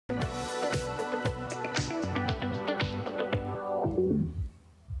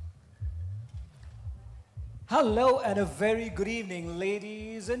Hello and a very good evening,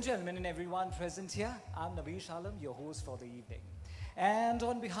 ladies and gentlemen, and everyone present here. I'm Nabish Alam, your host for the evening. And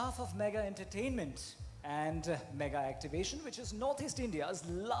on behalf of Mega Entertainment and Mega Activation, which is Northeast India's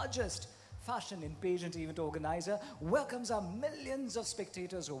largest fashion and pageant event organizer, welcomes our millions of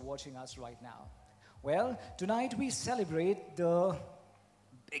spectators who are watching us right now. Well, tonight we celebrate the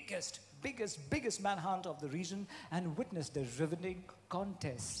biggest manhunt of the region and witness the riveting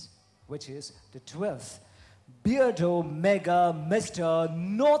contest, which is the 12th Beardo Mega Mr.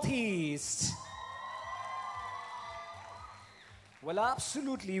 Northeast. Well,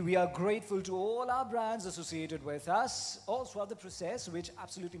 absolutely, we are grateful to all our brands associated with us, all throughout the process, which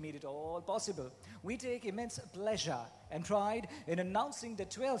absolutely made it all possible. We take immense pleasure and pride in announcing the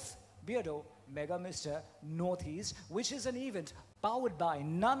 12th Beardo Mega Mr. Northeast, which is an event powered by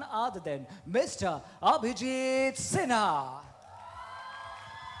none other than Mr. Abhijit Sinha.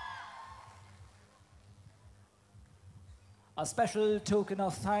 A special token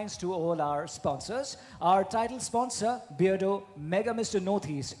of thanks to all our sponsors. Our title sponsor, Beardo Mega Mr.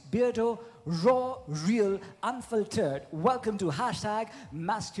 Northeast. Beardo, raw, real, unfiltered. Welcome to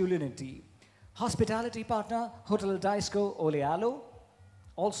 #masculinity. Hospitality partner, Hotel Disco Olealo.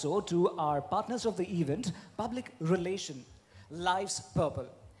 Also to our partners of the event, Public Relation, Life's Purple,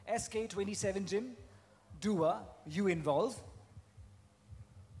 SK27 Gym, Dua, You Involve.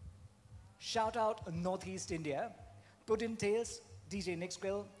 Shout out Northeast India. Put in Tales, DJ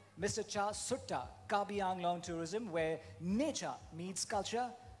Nixquill, Mr. Cha Sutta, Kabi Anglong Tourism, where nature meets culture,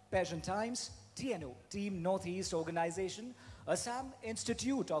 Pageant Times, TNO, Team Northeast Organization, Assam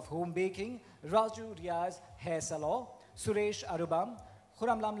Institute of Home Baking, Raju Riaz Hair Salon, Suresh Arubam,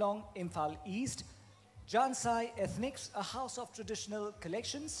 Khuram Lamlong, Imphal East, Jansai Ethnics, a house of traditional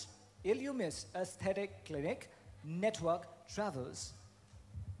collections, Illumis Aesthetic Clinic, Network Travels.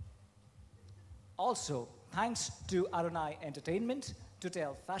 Also, thanks to Arunai Entertainment,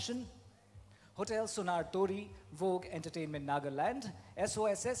 Tutel Fashion, Hotel Sonar Tori, Vogue Entertainment Nagaland,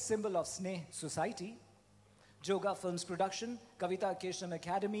 SOSS Symbol of Sneh Society, Joga Films Production, Kavita Keshnam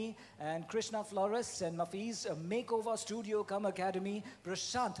Academy, and Krishna Florists and Mafiz Makeover Studio Come Academy,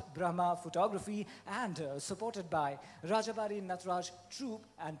 Prashant Brahma Photography, and supported by Rajabari Natraj Troupe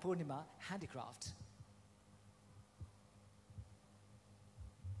and Purnima Handicraft.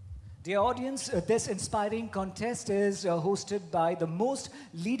 Dear audience, this inspiring contest is hosted by the most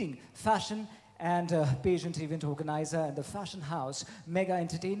leading fashion and pageant event organizer and the fashion house, Mega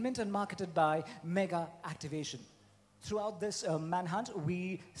Entertainment, and marketed by Mega Activation. Throughout this manhunt,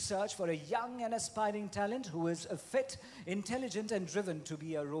 we search for a young and aspiring talent who is fit, intelligent, and driven to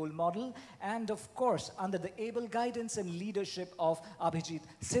be a role model, and of course, under the able guidance and leadership of Abhijit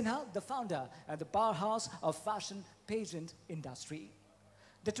Sinha, the founder and the powerhouse of fashion pageant industry.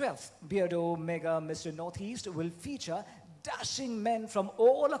 The 12th Beardo Mega Mr. Northeast will feature dashing men from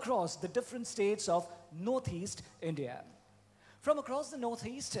all across the different states of Northeast India. From across the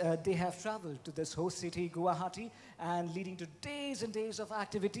Northeast, they have traveled to this host city, Guwahati, and leading to days and days of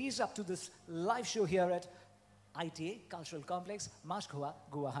activities up to this live show here at ITA Cultural Complex, Mashkhua,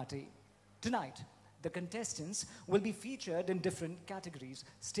 Guwahati. Tonight, the contestants will be featured in different categories: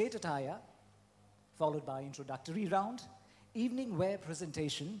 state attire, followed by introductory round, evening wear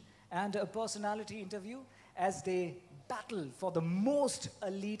presentation, and a personality interview as they battle for the most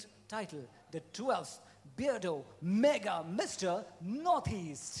elite title, the 12th Beardo Mega Mr.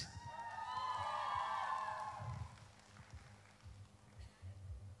 Northeast.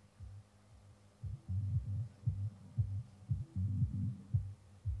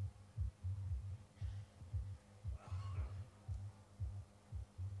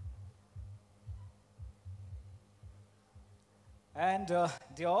 And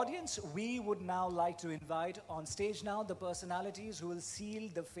the audience, we would now like to invite on stage now the personalities who will seal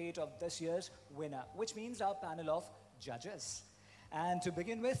the fate of this year's winner, which means our panel of judges. And to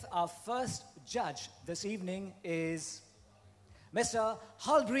begin with, our first judge this evening is Mr.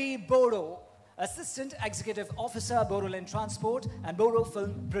 Halbri Boro, Assistant Executive Officer, Boro Land Transport, and Boro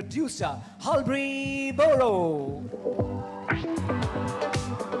Film Producer, Halbri Boro.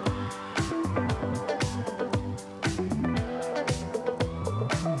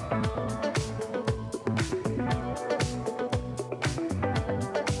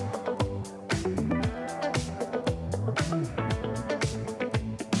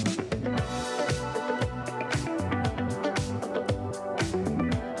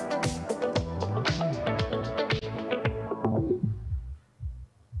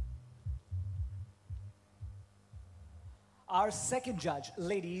 Our second judge,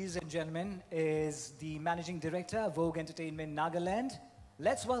 ladies and gentlemen, is the Managing Director of Vogue Entertainment Nagaland.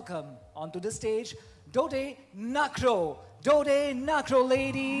 Let's welcome onto the stage Dode Nakro. Dode Nakro,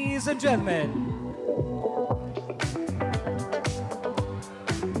 ladies and gentlemen.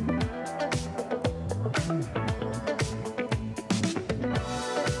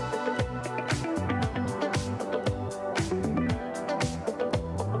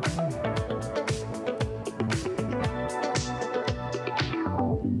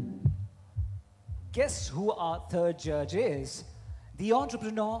 Guess who our third judge is? The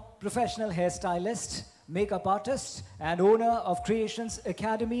entrepreneur, professional hairstylist, makeup artist, and owner of Creations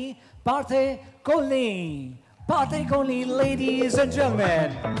Academy, Parthe Kolni. Parthe Kolni, ladies and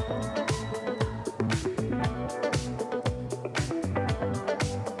gentlemen.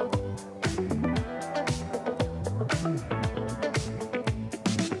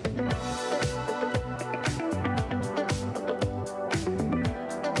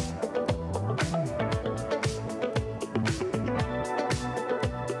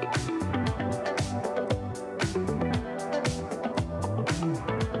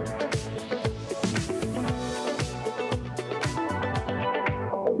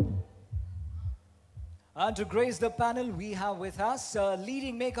 And to grace the panel, we have with us a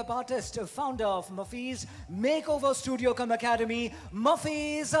leading makeup artist, founder of Muffy's Makeover Studio Cum Academy,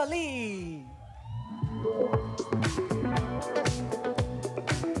 Muffy's Ali.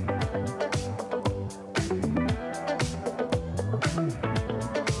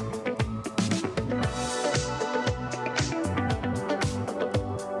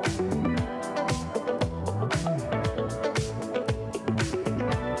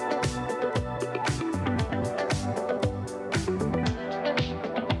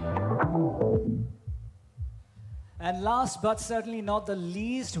 And last but certainly not the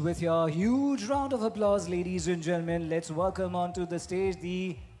least, with your huge round of applause, ladies and gentlemen, let's welcome onto the stage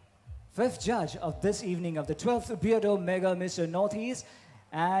the fifth judge of this evening of the 12th Beardo Mega Mr. Northeast.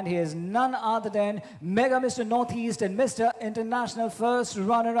 And he is none other than Mega Mr. Northeast and Mr. International First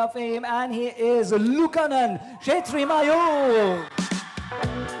Runner-Up Fame. And he is Lukanan Kshetrimayo.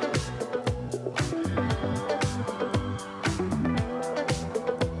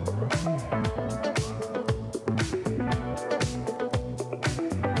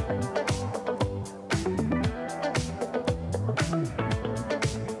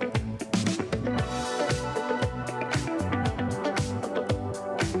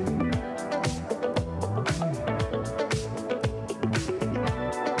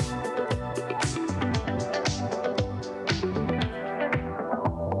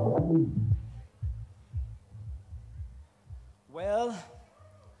 Well,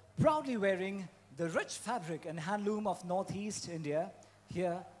 proudly wearing the rich fabric and handloom of Northeast India,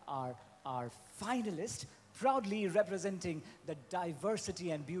 here are our finalists, proudly representing the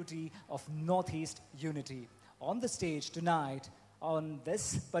diversity and beauty of Northeast unity. On the stage tonight, on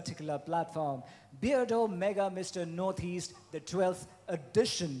this particular platform, Beardo Mega Mr. Northeast, the 12th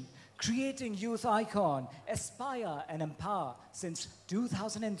edition, creating youth icon, aspire and empower since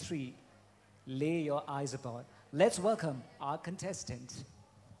 2003. Lay your eyes upon. Let's welcome our contestant.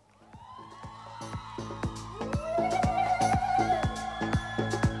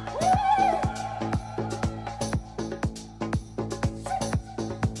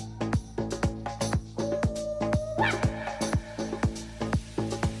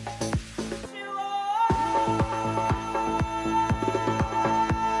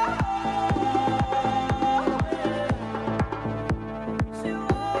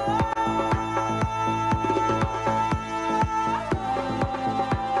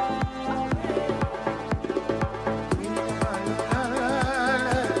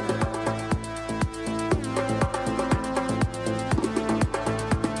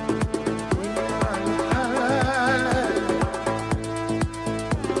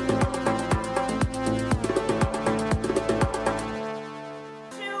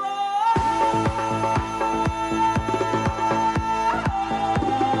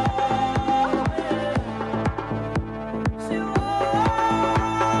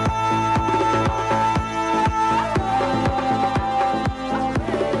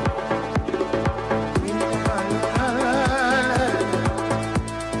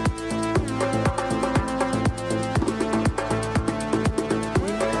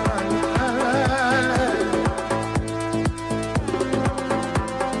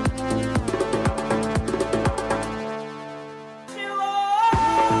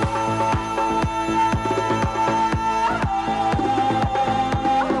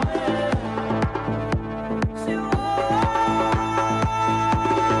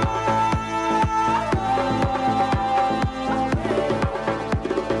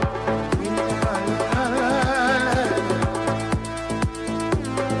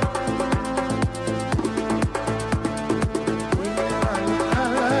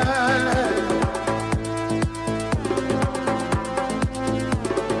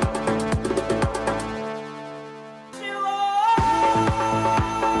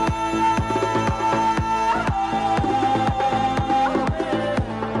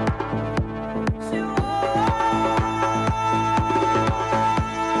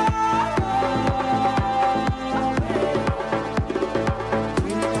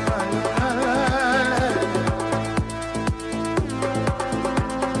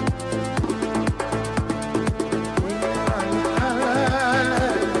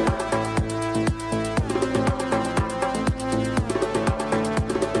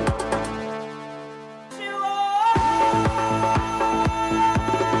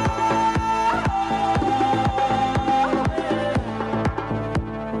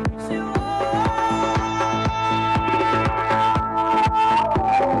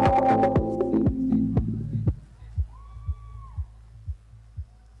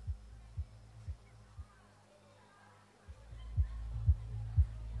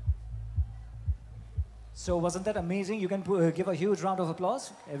 So wasn't that amazing? You can give a huge round of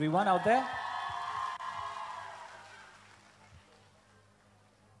applause, everyone out there.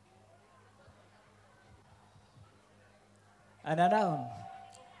 And now,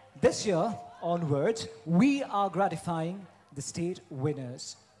 this year onwards, we are gratifying the state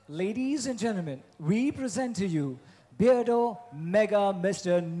winners. Ladies and gentlemen, we present to you Beardo Mega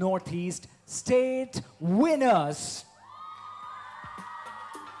Mr. Northeast State Winners.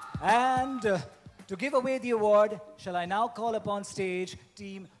 And to give away the award, shall I now call upon stage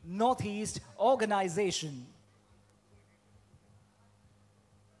Team Northeast Organization.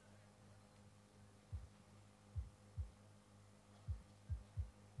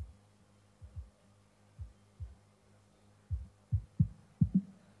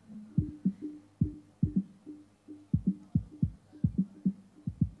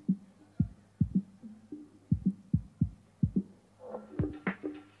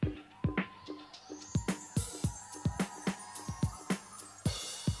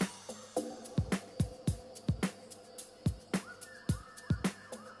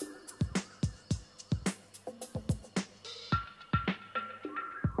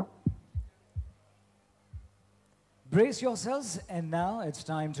 Brace yourselves, and now it's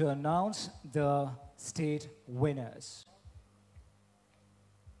time to announce the state winners.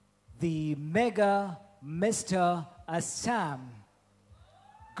 The Mega Mr. Assam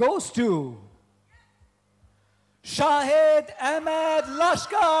goes to Shahid Ahmed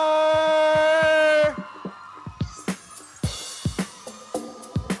Lashkar.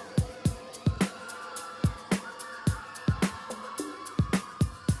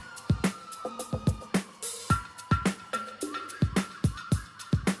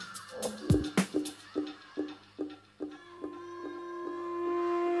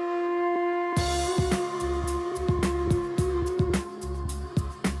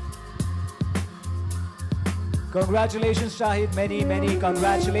 Congratulations, Shahid. Many, many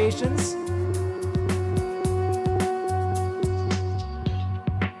congratulations.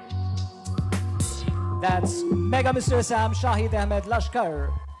 That's Mega Mr. Assam, Shahid Ahmed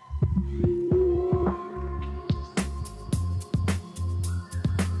Lashkar.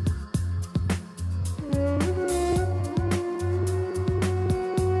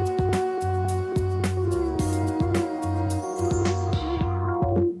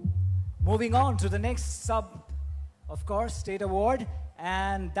 Moving on to the next of course, state award,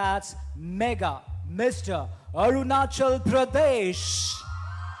 and that's Mega Mr. Arunachal Pradesh.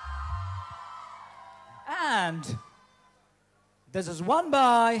 And this is won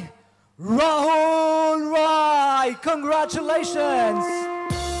by Rahul Rai. Congratulations.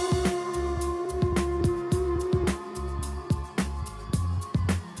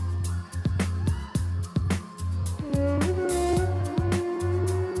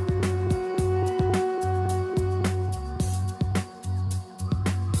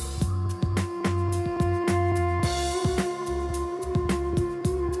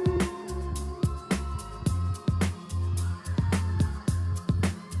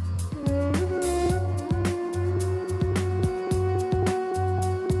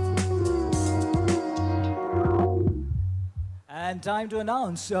 And time to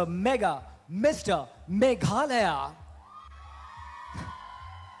announce Mega Mr. Meghalaya.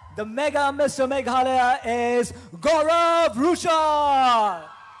 The Mega Mr. Meghalaya is Gaurav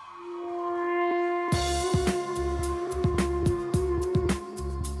Rushar.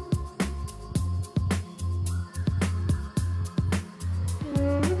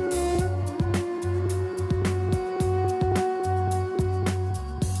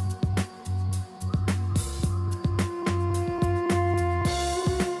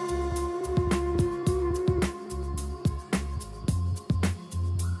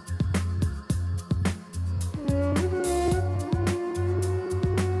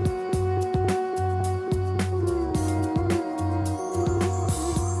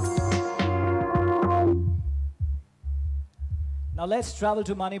 Now let's travel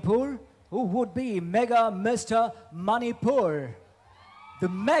to Manipur. Who would be Mega Mr. Manipur? The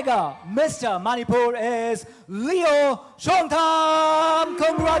Mega Mr. Manipur is Leo Chongtham.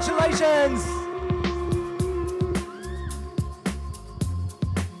 Congratulations!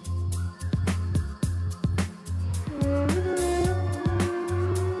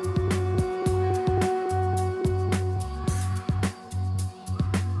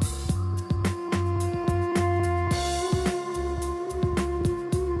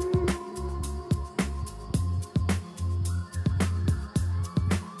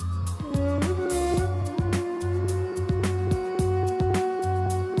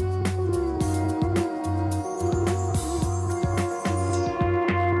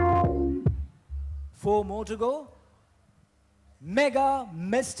 4 more to go. Mega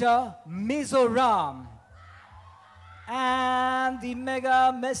Mr. Mizoram. And the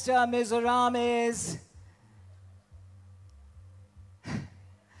Mega Mr. Mizoram is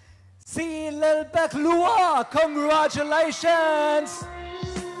Silil Peklua. Congratulations!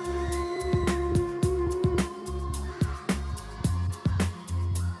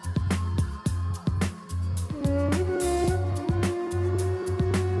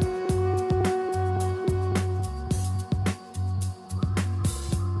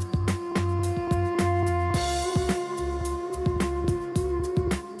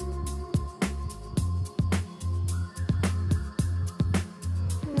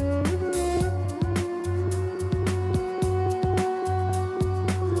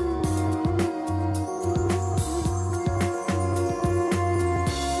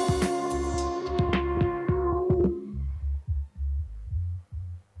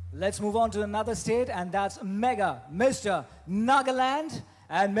 Let's move on to another state, and that's Mega Mr. Nagaland.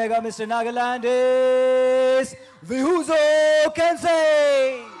 And Mega Mr. Nagaland is Vihuzo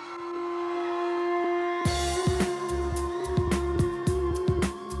Kensei.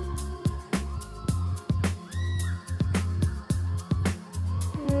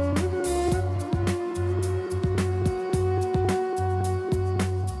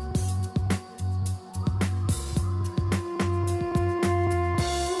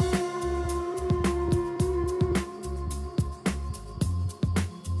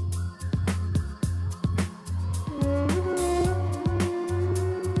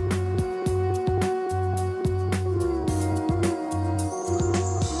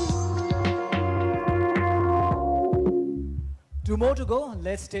 Two more to go.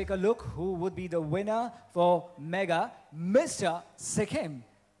 Let's take a look who would be the winner for Mega Mr. Sikkim.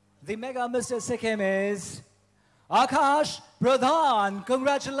 The Mega Mr. Sikkim is Akash Pradhan.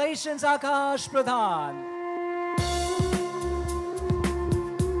 Congratulations, Akash Pradhan.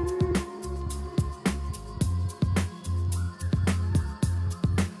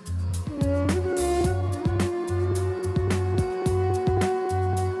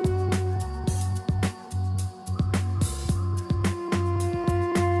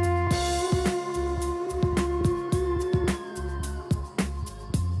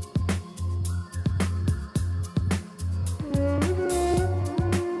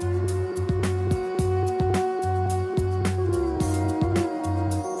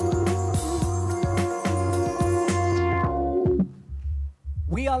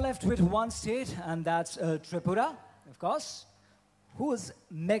 We are left with one state, and that's Tripura, of course. Who is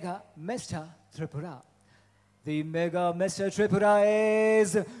Mega Mr. Tripura? The Mega Mr. Tripura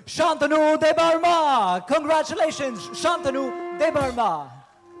is Shantanu Debarma. Congratulations, Shantanu Debarma.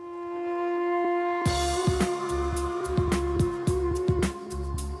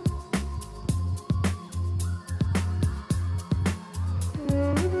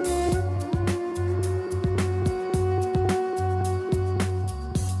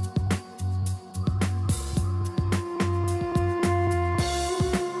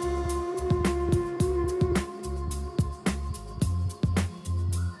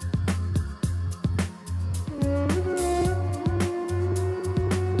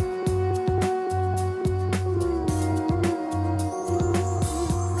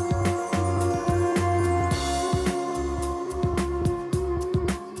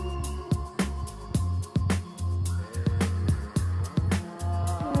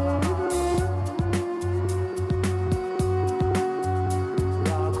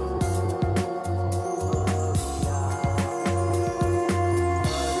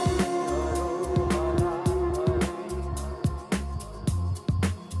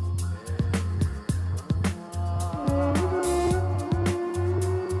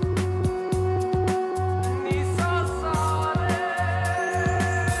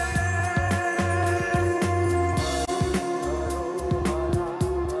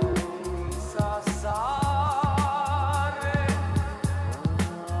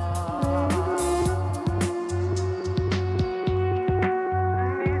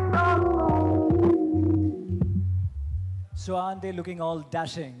 So aren't they looking all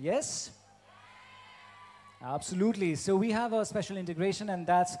dashing? Yes? Absolutely. So we have a special integration, and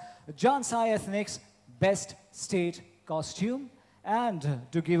that's Jansai Ethnic's Best State Costume. And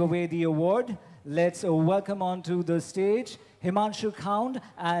to give away the award, let's welcome onto the stage Himanshu Hound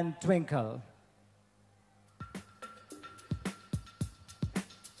and Twinkle.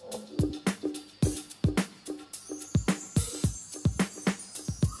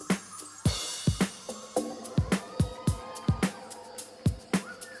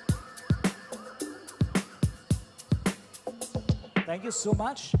 Thank you so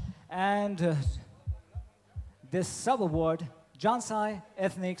much. And this sub-award, Jansai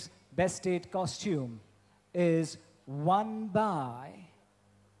Ethnic's Best State Costume, is won by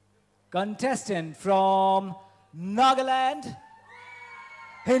contestant from Nagaland,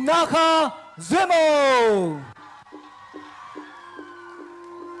 Hinaka Zimo.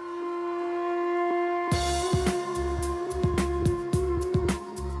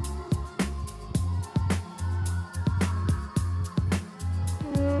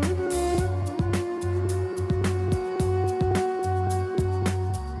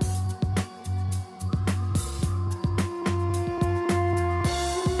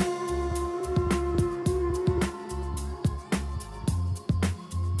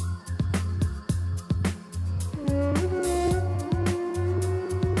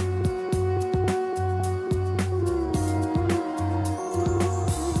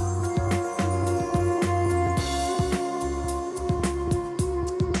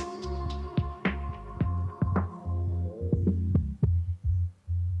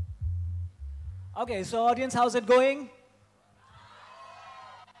 Okay, so audience, how's it going?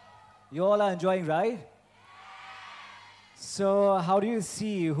 You all are enjoying, right? So how do you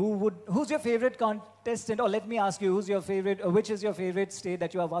see, who's your favorite contestant? Or let me ask you, which is your favorite state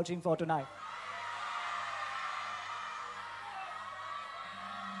that you are vouching for tonight?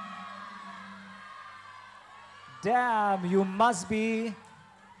 Damn, you must be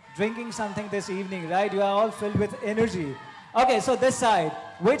drinking something this evening, right? You are all filled with energy. Okay, so this side,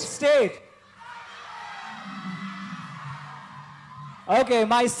 which state? Okay,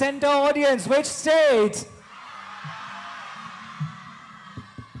 my center audience, which state?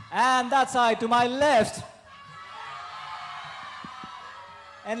 And that side, to my left.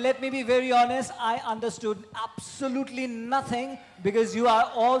 And let me be very honest, I understood absolutely nothing because you are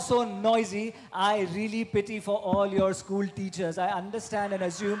all so noisy. I really pity for all your school teachers. I understand and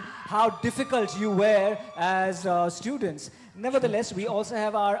assume how difficult you were as students. Nevertheless, we also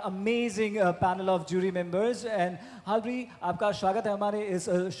have our amazing panel of jury members. And Halbri, आपका स्वागत है हमारे इस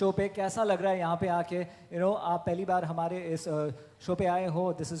show पे. कैसा लग रहा है यहाँ पे आके? आप पहली बार हमारे इस शो पे आए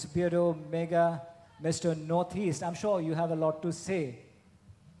हो. This is Beardo, Mega, Mr. Northeast. I'm sure you have a lot to say.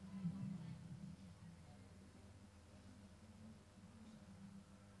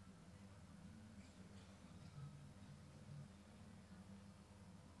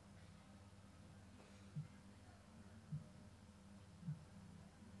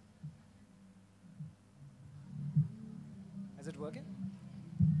 Is it working?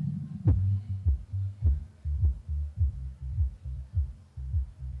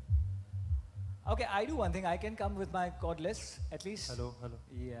 Okay, I do one thing. I can come with my cordless, at least. Hello, hello.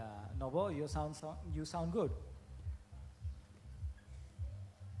 Yeah, Novo, you sound good.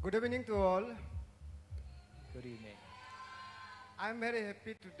 Good evening to all. Good evening. I'm very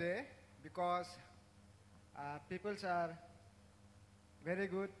happy today because people are very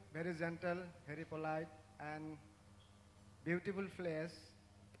good, very gentle, very polite, and beautiful place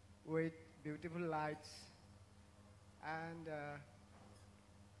with beautiful lights, and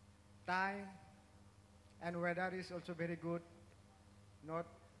time and weather is also very good, not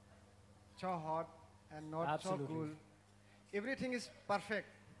so hot and not Absolutely. so cool. Everything is perfect.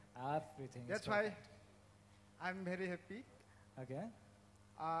 Everything. That's why I'm very happy. Okay.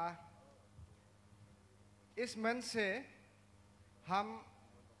 इस मन से हम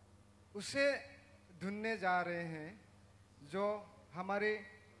उसे ढूंढने जा रहे हैं जो हमारे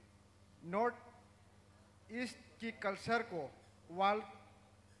नॉर्थ ईस्ट की कल्चर को वर्ल्ड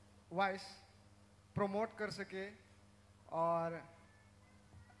वाइज प्रमोट कर सके और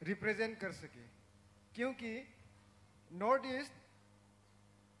रिप्रेजेंट कर सके, क्योंकि नॉर्थ ईस्ट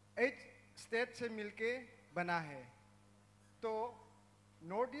 8 स्टेट से मिलके बना है. तो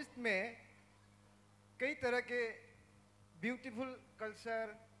नॉर्थ ईस्ट में कई तरह के ब्यूटीफुल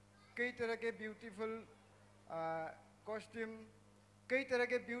कल्चर, कई तरह के ब्यूटीफुल कॉस्ट्यूम, कई तरह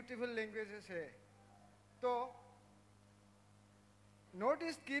के ब्यूटीफुल लैंग्वेजेस है. तो नॉर्थ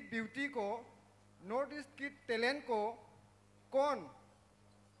ईस्ट की ब्यूटी को, नॉर्थ ईस्ट की टैलेंट को कौन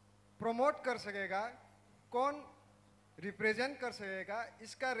प्रमोट कर सकेगा, कौन रिप्रेजेंट कर सकेगा,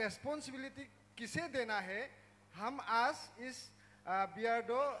 इसका रेस्पॉन्सिबिलिटी किसे देना है, हम आज इस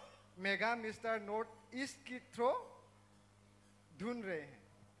Beardo mega mister north east की थ्रू ढूंढ रहे हैं.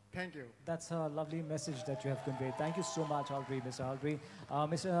 Thank you. That's a lovely message that you have conveyed. Thank you so much, Albury, Mr. Albury.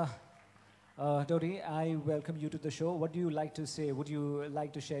 Mr. Dodi, I welcome you to the show. What do you like to say? Would you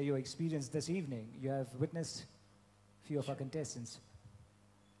like to share your experience this evening? You have witnessed a few of our contestants.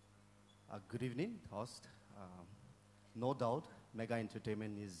 Good evening, host. No doubt, Mega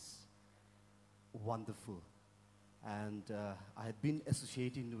Entertainment is wonderful. And I had been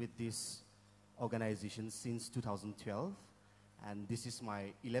associating with this organization since 2012, and this is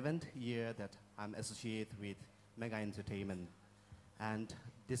my 11th year that I'm associated with Mega Entertainment. And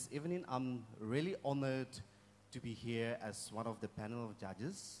this evening, I'm really honored to be here as one of the panel of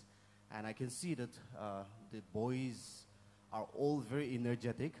judges. And I can see that the boys are all very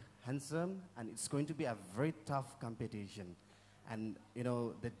energetic, handsome, and it's going to be a very tough competition. And you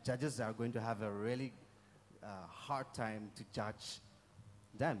know, the judges are going to have a really hard time to judge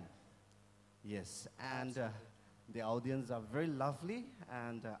them. Yes, and the audience are very lovely,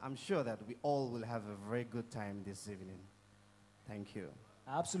 and I'm sure that we all will have a very good time this evening. Thank you.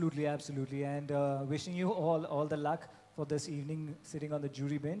 Absolutely, absolutely. And wishing you all the luck for this evening sitting on the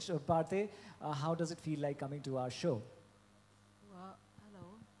jury bench. Parthe, how does it feel like coming to our show? Well,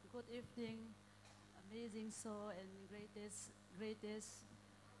 hello. Good evening. Amazing show and greatest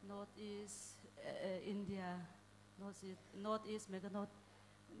Northeast India, Northeast Mega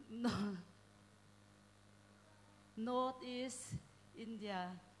Northeast India.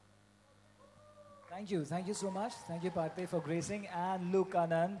 Thank you so much. Thank you, Parthe, for gracing. And look,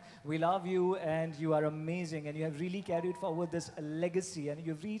 Anand, we love you and you are amazing and you have really carried forward this legacy and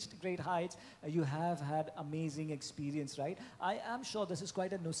you've reached great heights. You have had amazing experience, right? I am sure this is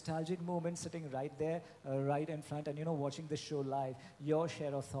quite a nostalgic moment sitting right there, right in front and, you know, watching the show live. Your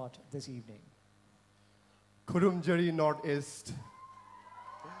share of thought this evening. Kurumjari Northeast.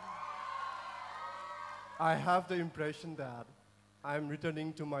 I have the impression that I'm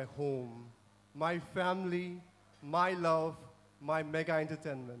returning to my home, my family, my love, my Mega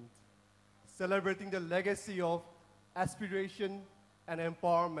Entertainment, celebrating the legacy of aspiration and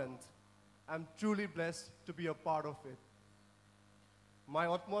empowerment. I'm truly blessed to be a part of it. My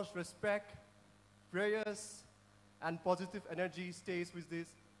utmost respect, prayers, and positive energy stays with this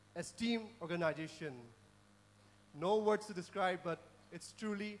esteemed organization. No words to describe, but it's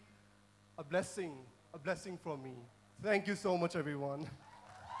truly a blessing for me. Thank you so much, everyone.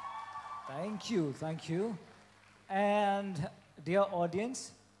 Thank you. And dear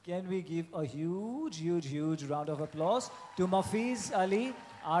audience, can we give a huge round of applause to Mafiz Ali,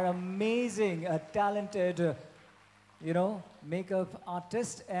 our amazing, talented, makeup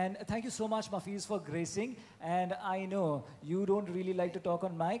artist. And thank you so much, Mafiz, for gracing. And I know you don't really like to talk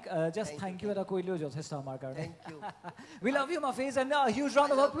on mic. Just thank you. Thank you. We love you, Mafiz, and a huge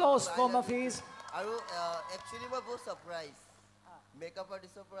round of applause for Mafiz. Actually, I'm very surprised. Makeup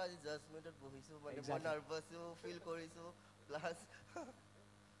artist surprise just nervous, feel plus.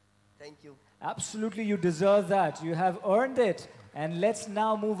 Thank you. Absolutely, you deserve that. You have earned it. And let's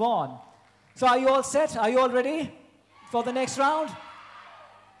now move on. So are you all set? Are you all ready for the next round?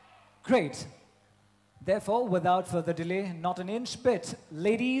 Great. Therefore, without further delay, not an inch bit,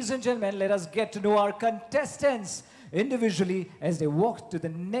 ladies and gentlemen, let us get to know our contestants individually as they walk to the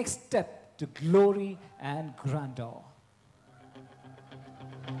next step to glory and grandeur.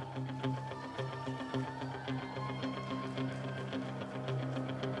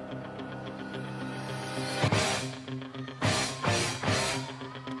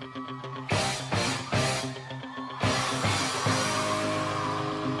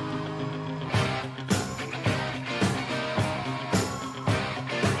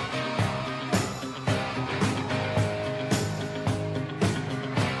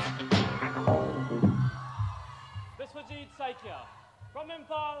 From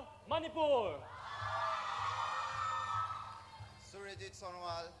Imphal, Manipur. Surajit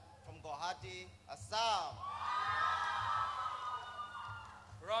Sonwal from Guwahati, Assam.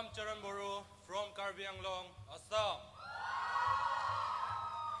 Ram Charan Boru from Karbi Anglong, Assam.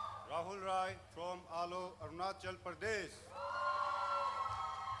 Rahul Rai from Alo, Arunachal Pradesh.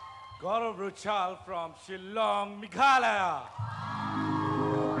 Gaurav Ruchal from Shillong, Meghalaya.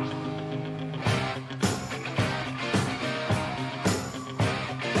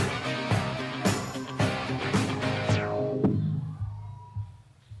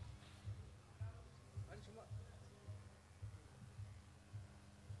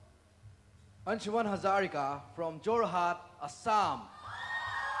 Anshuman Hazarika from Jorhat, Assam.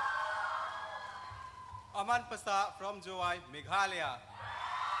 Aman Pasa from Jowai, Meghalaya.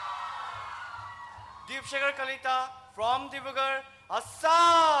 Deepshagar Kalita from Dibrugarh,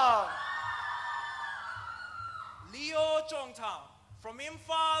 Assam. Leo Chongthang from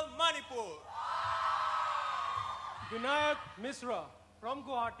Imphal, Manipur. Vinayak Misra from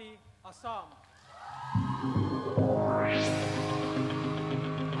Guwahati, Assam.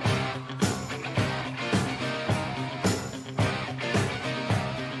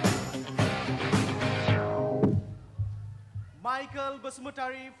 Michael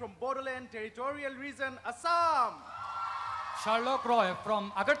Basmutari from Bodoland Territorial Region, Assam. Sherlock Roy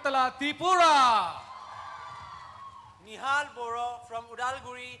from Agartala, Tripura. Nihal Boro from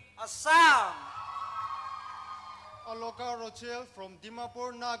Udalguri, Assam. Aloka Rochelle from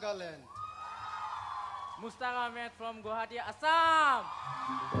Dimapur, Nagaland. Mustaq Ahmed from Guwahati, Assam.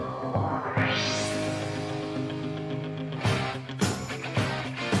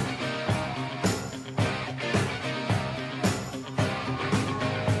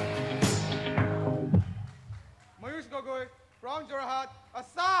 Mayush Gogoi from Jorhat,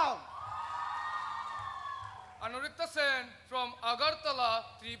 Assam. Anurita Sen from Agartala,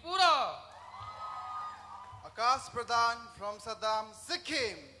 Tripura. Akash Pradhan from Saddam,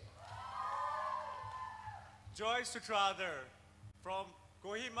 Sikkim. Joy Sutradhar from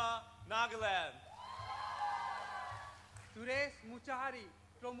Kohima, Nagaland. Suresh Muchahari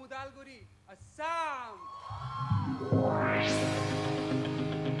from Udalguri, Assam.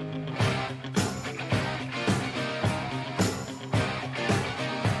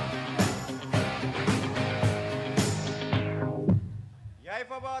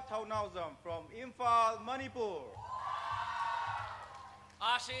 Yaifaba Thaunauzam from Imphal, Manipur.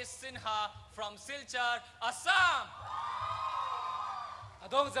 Ashish Sinha from Silchar, Assam.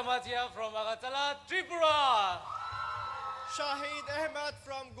 Adong Zamatia from Agartala, Tripura. Shahid Ahmed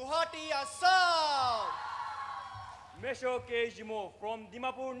from Guwahati, Assam. Mesho Kejimo from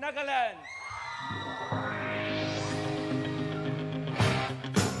Dimapur, Nagaland.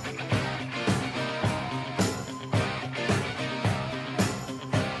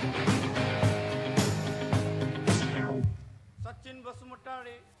 Sachin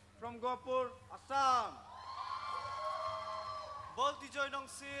Basumutari from Gopur, Assam. Bolti Joinong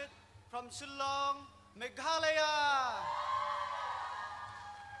Sid from Shillong, Meghalaya.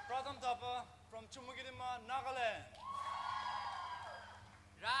 Pratham Thapa from Chumugidima, Nagaland.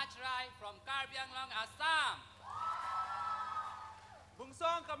 Raj Rai from Karbi Anglong, Assam.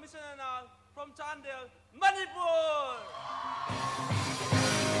 Bungsong Commissioner from Chandel, Manipur.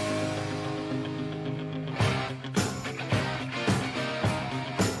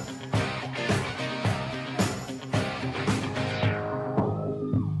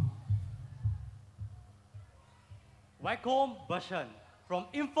 Waikom Bashan from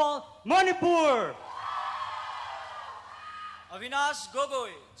Imphal, Manipur. Avinash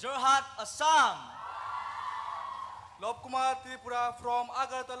Gogoi, Jorhat, Assam. Lobkumar Tripura from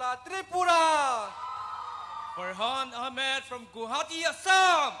Agartala, Tripura. Farhan Ahmed from Guwahati,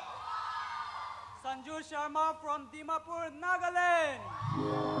 Assam. Sanju Sharma from Dimapur, Nagaland.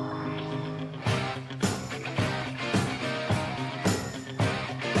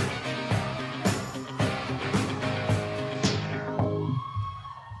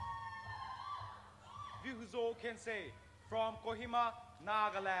 Vihuzo Kensei from Kohima,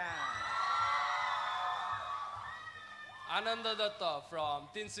 Nagaland. Ananda Datta from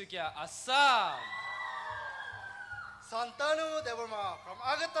Tinsukia, Assam. Santanu Devarma from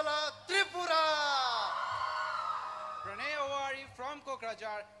Agartala, Tripura. Pranay Awari from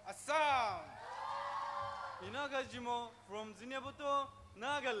Kokrajhar, Assam. Inagajimo from Zinyabuto,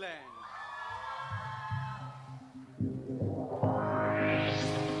 Nagaland.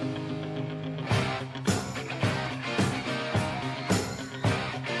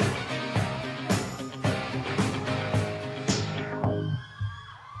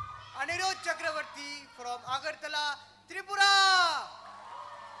 Anirudh Chakravarti from Agartala, Tripura.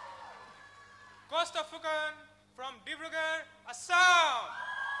 Costa Fukan from Dibrugarh, Assam.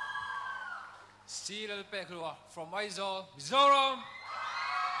 Cyril Pekrua from Aizawl, Mizoram.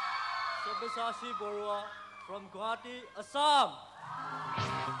 Sabyasachi Borua from Guwahati, Assam.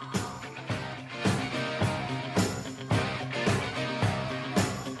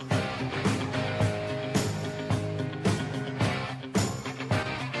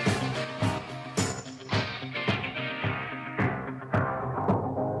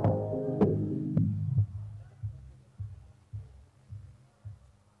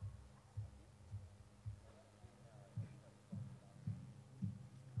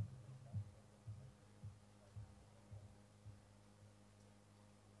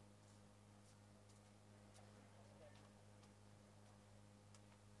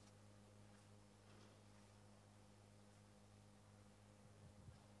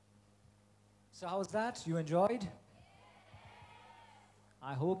 So how's that? You enjoyed?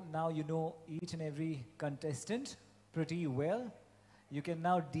 I hope now you know each and every contestant pretty well. You can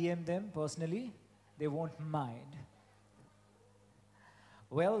now DM them personally. They won't mind.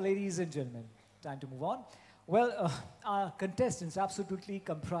 Well, ladies and gentlemen, time to move on. Well, our contestants absolutely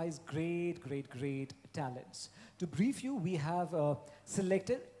comprise great, great, great talents. To brief you, we have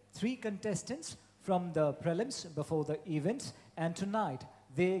selected 3 contestants from the prelims before the event, and tonight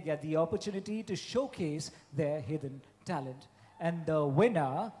they get the opportunity to showcase their hidden talent. And the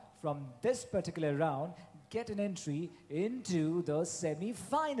winner from this particular round get an entry into the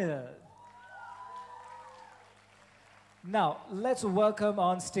semi-final. Now, let's welcome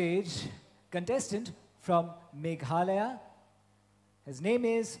on stage contestant from Meghalaya. His name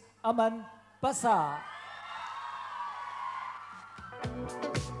is Aman Pasa.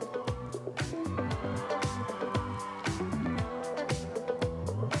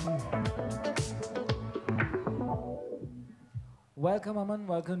 Welcome, Aman.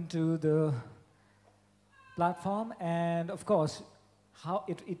 Welcome to the platform. And of course, how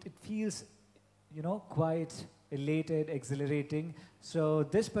it feels, you know, quite elated, exhilarating. So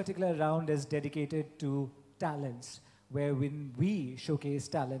this particular round is dedicated to talents, where when we showcase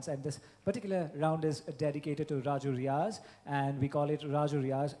talents, and this particular round is dedicated to Raju Riaz, and we call it Raju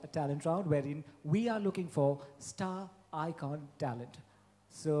Riaz Talent Round, wherein we are looking for star icon talent.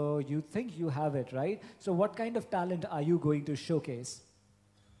 So you think you have it, right? So what kind of talent are you going to showcase?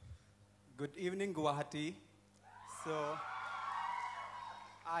 Good evening, Guwahati. So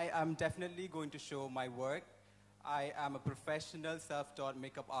I am definitely going to show my work. I am a professional self-taught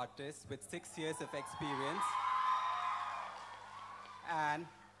makeup artist with 6 years of experience. And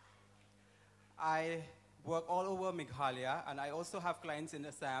I work all over Meghalaya, and I also have clients in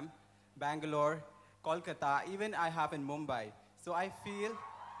Assam, Bangalore, Kolkata, even I have in Mumbai. So I feel,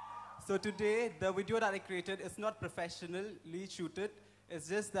 so today the video that I created is not professionally shooted. It's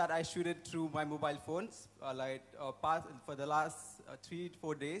just that I shoot it through my mobile phones. For the last 3 to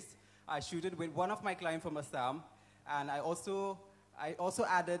 4 days, I shoot it with one of my clients from Assam, and I also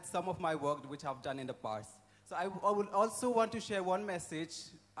added some of my work which I've done in the past. So I would also want to share one message.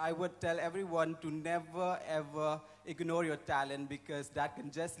 I would tell everyone to never ever ignore your talent, because that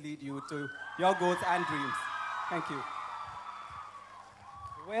can just lead you to your goals and dreams. Thank you.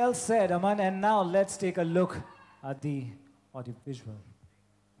 Well said, Aman. And now let's take a look at the audiovisual.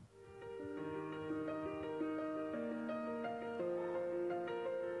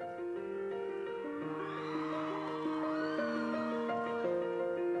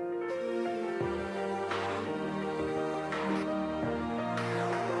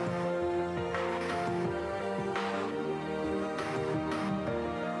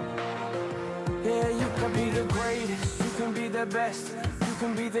 Yeah, you can be the greatest, you can be the best. You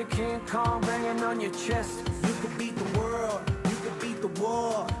can be the King Kong banging on your chest. You can beat the world, you can beat the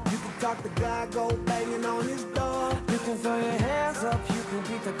war. You can talk to God, go banging on his door. You can throw your hands up, you can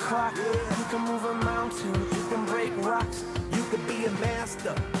beat the clock. You can move a mountain, you can break rocks. You can be a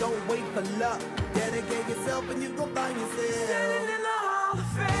master, don't wait for luck. Dedicate yourself and you go find yourself. Standing in the Hall of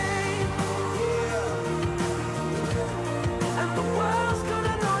Fame. Yeah. And the world's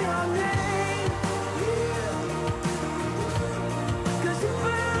gonna know your name. Yeah. Cause you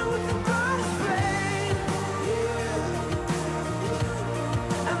burn with the brightest flame. Yeah.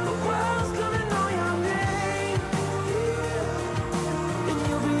 And the world's gonna know your name. Yeah. And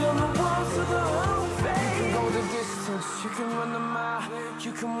you'll be on the walls of the Hall of Fame. You can go the distance, you can run the mile.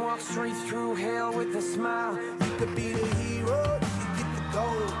 You can walk straight through hell with a smile. You could be the hero, you can get the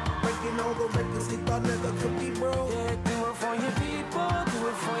gold. Breaking all the records they thought never could be broke. Yeah, do it for your people, do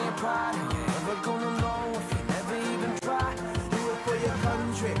it for your pride. Are you ever gonna know if you never even try? Do it for your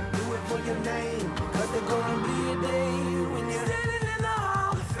country, do it for your name. Cause there's gonna be a day when you're standing in the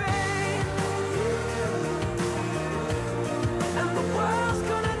Hall of Fame. Yeah. And the world's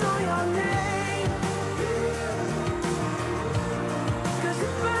gonna know your name. Yeah. Cause you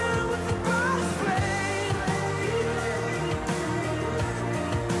burn with the brightest flame. Yeah.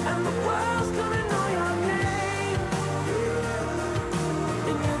 And the world's gonna know your name. Yeah.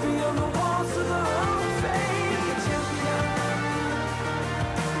 And you'll be on the walls of the Hall of Fame. Be a champion.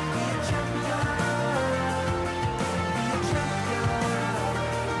 Be a champion. Be a champion.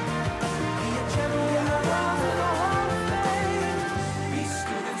 Be a champion. On the walls of the Hall of Fame. Be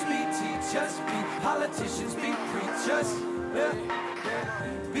students, be teachers, be politicians, be preachers. Yeah.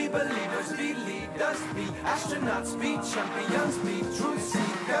 Be believers, be leaders, be astronauts, be champions, be truth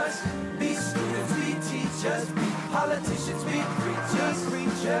seekers. Be students, be teachers, be politicians, be preachers,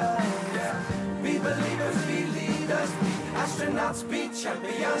 yeah. Be believers, be leaders, be astronauts, be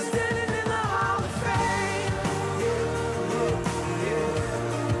champions. Standing in the Hall of Fame.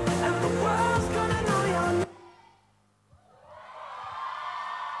 And the world's gonna know your name.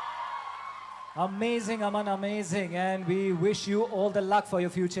 Amazing, Aman, amazing. And we wish you all the luck for your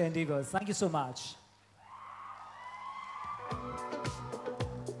future endeavors. Thank you so much.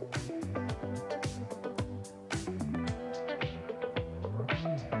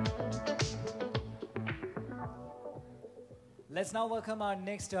 Let's now welcome our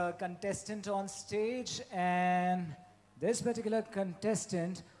next contestant on stage. And this particular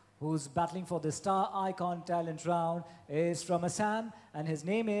contestant who's battling for the Star Icon Talent Round is from Assam, and his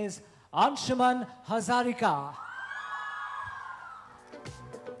name is Anshuman Hazarika.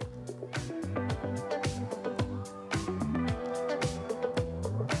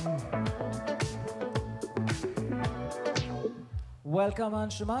 Welcome,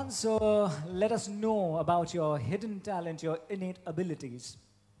 Anshuman. So let us know about your hidden talent, your innate abilities.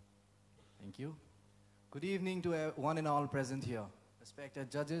 Thank you. Good evening to one and all present here, respected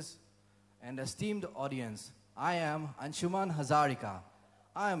judges and esteemed audience. I am Anshuman Hazarika.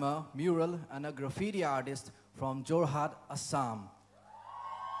 I am a mural and a graffiti artist from Jorhat, Assam.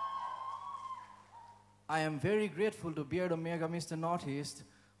 I am very grateful to Beardo Mega Mr. Northeast,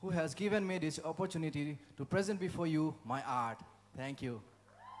 who has given me this opportunity to present before you my art. Thank you.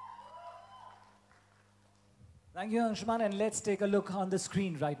 Thank you, Anshuman, and let's take a look on the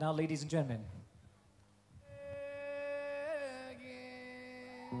screen right now, ladies and gentlemen.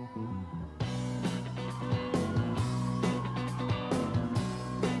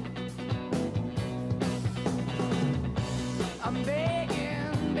 I'm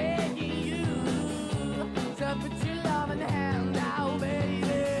begging, begging you to put your loving hand out, baby.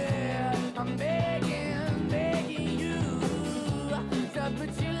 I'm begging, begging you to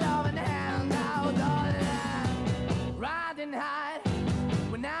put your loving hand out, darling. Riding high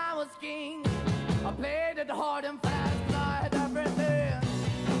when I was king, I played it hard and fast, 'cause I had everything.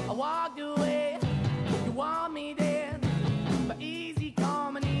 I walked away, you want me then, but easy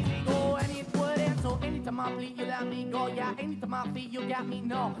come and easy go, and it wouldn't. So anytime I bleed, you let me go. Yeah, anytime I feel, you got me,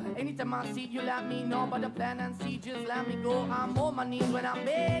 no. Anytime I see, you let me know. But the plan and see, just let me go. I'm on my knees when I'm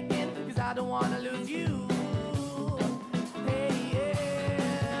begging, 'cause I don't wanna lose you. Hey,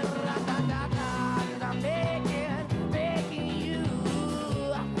 yeah, ra-da-da-da, 'cause I'm begging, begging you.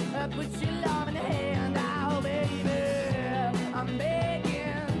 Put your love in the hand out, baby. I'm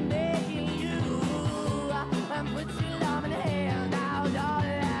begging, begging you. Put your love in the hand out,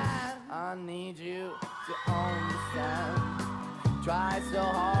 darling. I need you to understand. Try so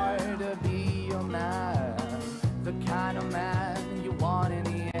hard to be your man, the kind of man you want in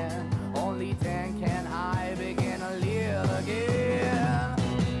the end. Only then can I begin to live again.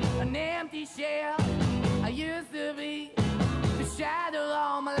 An empty shell I used to be, the shadow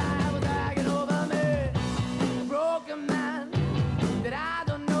all my life was hanging over me. A broken man that I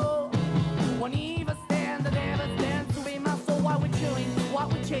don't know, won't even stand, that never stands to be my soul. Why we're chilling, why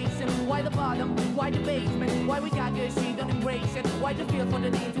we're chasing, why the bottom, why the basement, why we got good, she don't embrace it, why the feel for the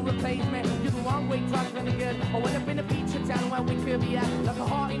need to replace me. You're the wrong way, trying to good. I went up in a feature town where we could be at, like a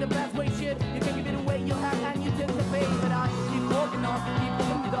heart in the best way, shit. You can give it away, you have, and you tend to pay. But I keep walking on, keep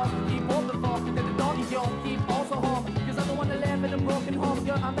moving the dog, keep open for, that the dog is yours, keep also home, 'cause I don't want to live in a broken home,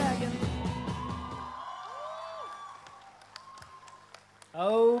 girl, I'm begging.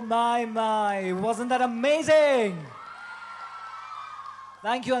 Oh my, wasn't that amazing?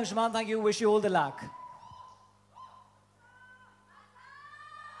 Thank you, Anshuman, thank you, wish you all the luck.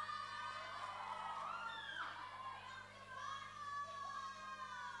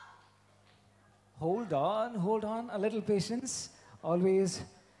 Hold on, a little patience always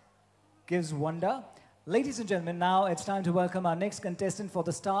gives wonder. Ladies and gentlemen, now it's time to welcome our next contestant for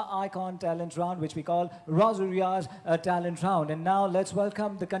the Star Icon Talent Round, which we call Rosuria's Talent Round. And now let's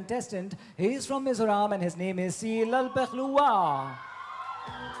welcome the contestant. He is from Mizoram and his name is Silal Pekhlua.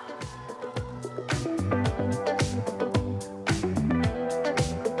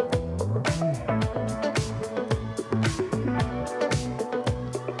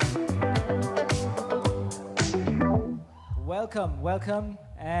 Welcome, welcome.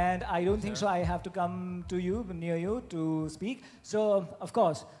 And I don't think so I have to come to you, near you, to speak. So, of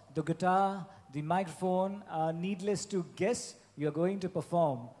course, the guitar, the microphone, needless to guess, you're going to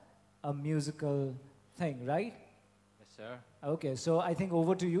perform a musical thing, right? Yes, sir. Okay, so I think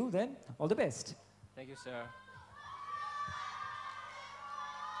over to you then. All the best. Thank you, sir.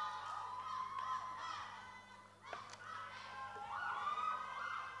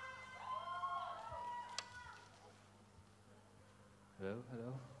 Hello,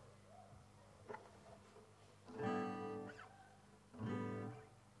 hello.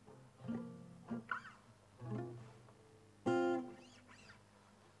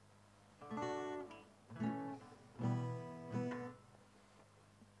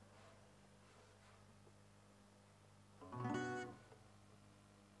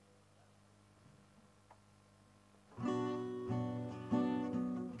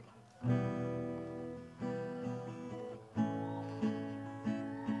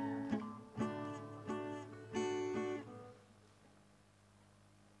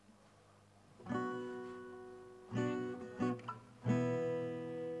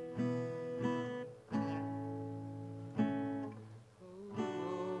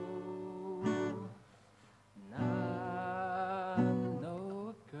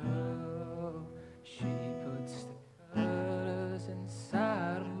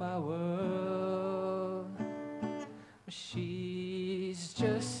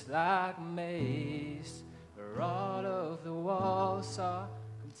 like a maze, where all of the walls are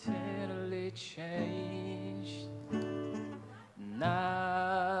continually changed. And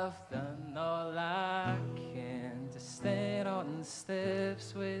I've done all I can to stand on the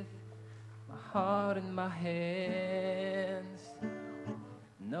steps with my heart in my hands.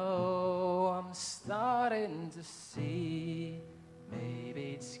 No, I'm starting to see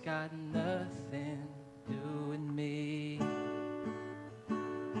maybe it's got nothing to do with me.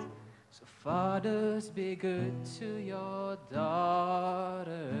 So fathers, be good to your daughters.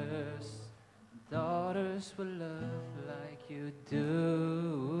 Daughters will love like you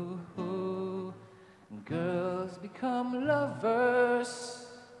do. And girls become lovers,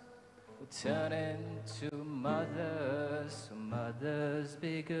 will turn into mothers. So mothers,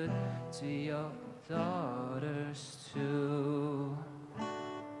 be good to your daughters too.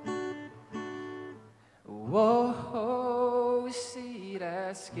 Whoa, see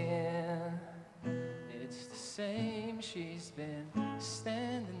that skin? It's the same she's been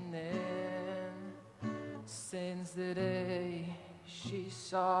standing in since the day she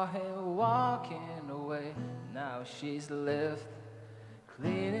saw him walking away. Now she's left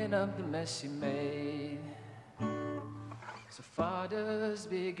cleaning up the mess she made. So fathers,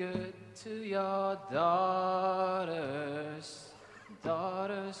 be good to your daughters.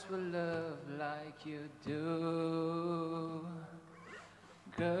 Daughters will love like you do.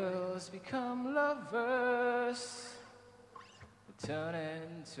 Girls become lovers, turn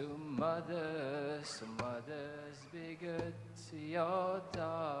into mothers. So mothers, be good to your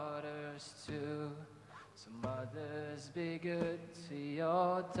daughters too. So mothers, be good to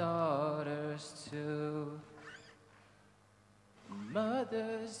your daughters too.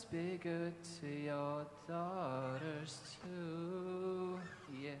 Mothers, be good to your daughters too.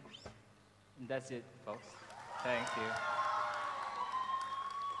 Yeah. And that's it, folks. Thank you.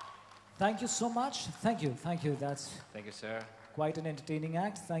 Thank you so much. Thank you. Thank you. That's Thank you, sir. quite an entertaining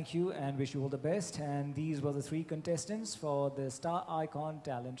act. Thank you and wish you all the best. And these were the 3 contestants for the Star Icon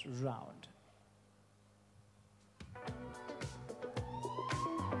Talent Round.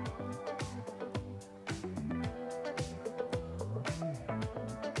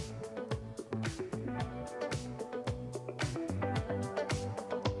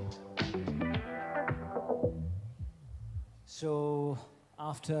 So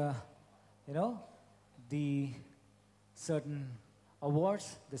after, the certain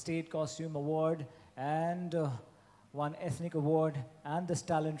awards, the State Costume Award and one Ethnic Award and the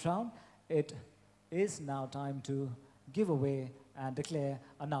Talent Round, it is now time to give away and declare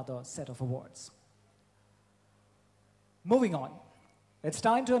another set of awards. Moving on, it's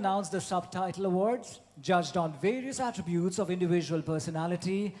time to announce the Subtitle Awards, judged on various attributes of individual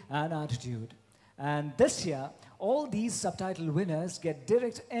personality and attitude. And this year, all these subtitle winners get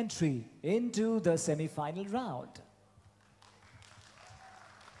direct entry into the semi-final round.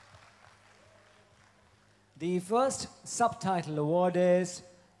 The first subtitle award is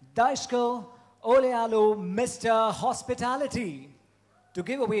Daishko Olealo Mr. Hospitality. To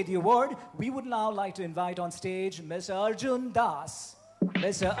give away the award, we would now like to invite on stage Mr. Arjun Das.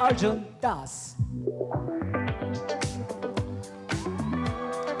 Mr. Arjun Das.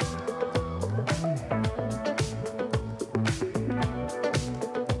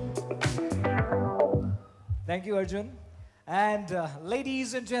 Thank you, Arjun. And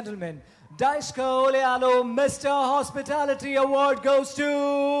ladies and gentlemen, Daishko Olealo Mr. Hospitality Award goes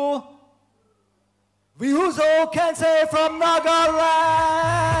to Vihuzo Kensei from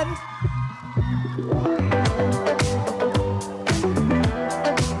Nagaland.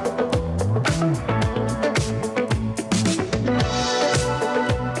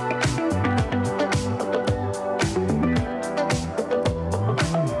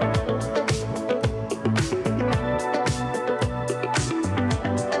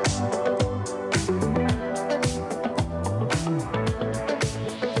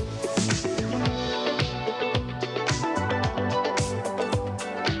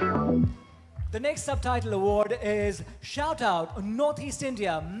 The next subtitle award is Shout Out Northeast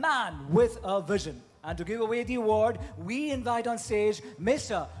India Man with a Vision. And to give away the award, we invite on stage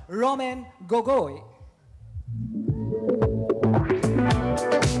Mr. Roman Gogoi.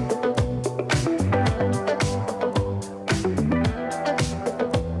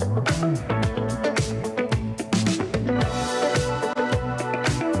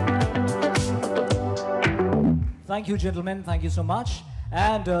 Thank you, gentlemen. Thank you so much.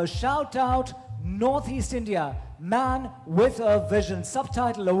 And Shout Out Northeast India Man with a Vision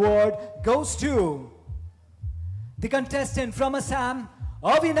Subtitle Award goes to the contestant from Assam,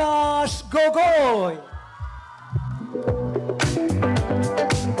 Avinash Gogoi.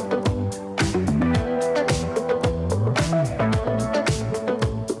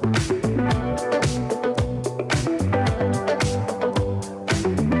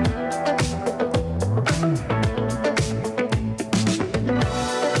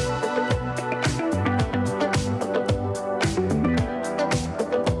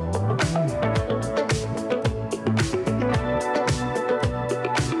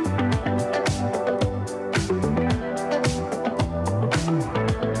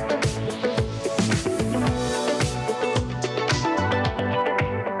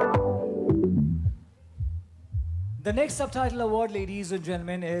 The next subtitle award, ladies and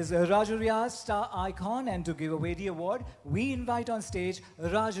gentlemen, is Raju Riaz Star Icon. And to give away the award, we invite on stage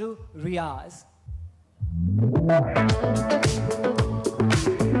Raju Riaz.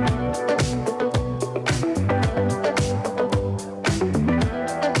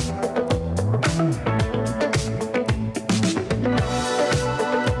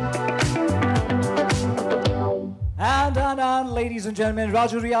 And ladies and gentlemen,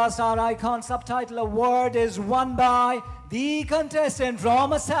 Raju Riaz Star Icon Subtitle Award is won by the contestant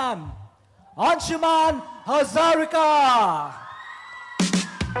from Assam, Anshuman Hazarika.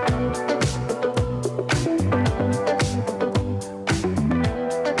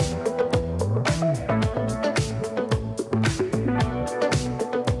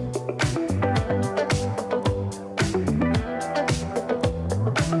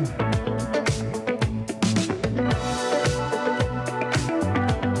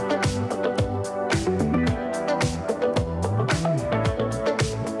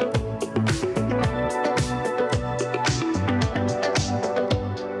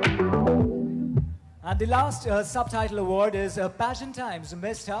 And the last subtitle award is Pageant Times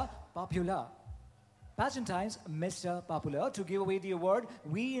Mr. Popular. Pageant Times Mr. Popular. To give away the award,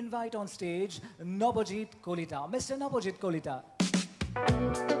 we invite on stage Nobojit Kolita. Mr. Nobojit Kolita.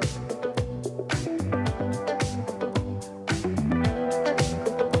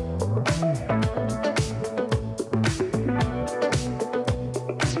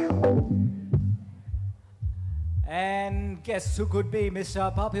 And guess who could be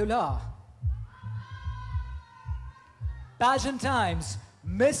Mr. Popular? Pageant Times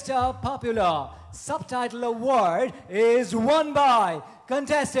Mr. Popular Subtitle Award is won by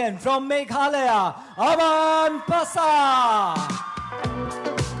contestant from Meghalaya, Aman Pasa.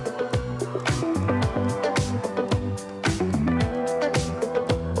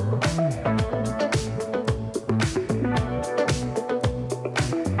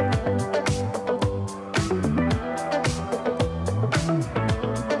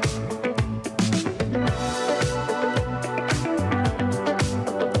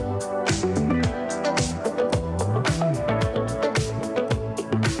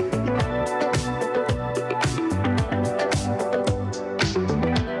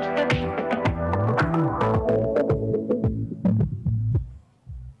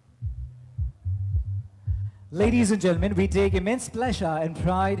 Ladies and gentlemen, we take immense pleasure and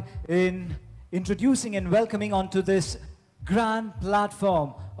pride in introducing and welcoming onto this grand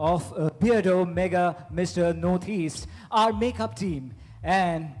platform of Beardo Mega Mr. Northeast, our makeup team.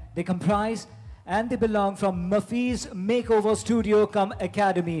 And they comprise and they belong from Murphy's Makeover Studio cum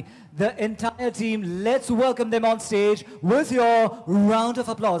Academy. The entire team, let's welcome them on stage with your round of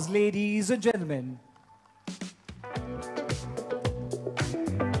applause, ladies and gentlemen.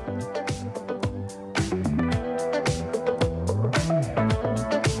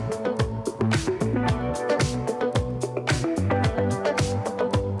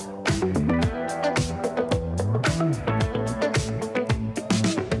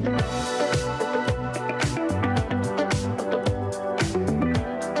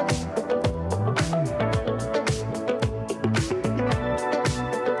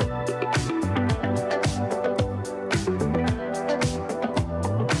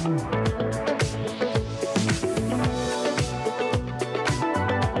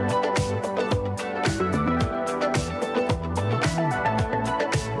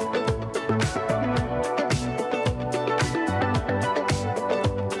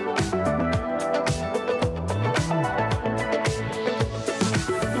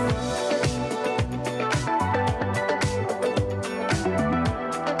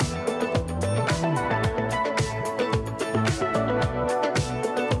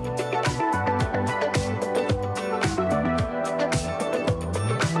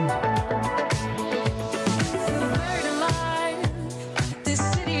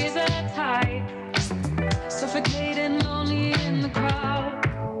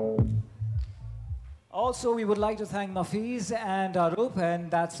 Also, we would like to thank Murphy's and Arup,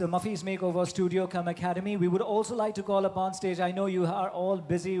 and that's Murphy's Makeover Studio cum Academy. We would also like to call upon stage, I know you are all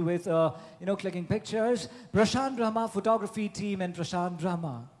busy with, clicking pictures, Prashant Brahma photography team and Prashant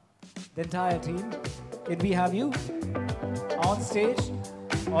Brahma, the entire team. Can we have you on stage?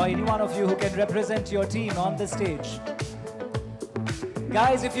 Or any one of you who can represent your team on the stage.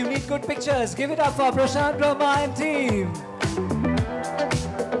 Guys, if you need good pictures, give it up for Prashant Brahma and team.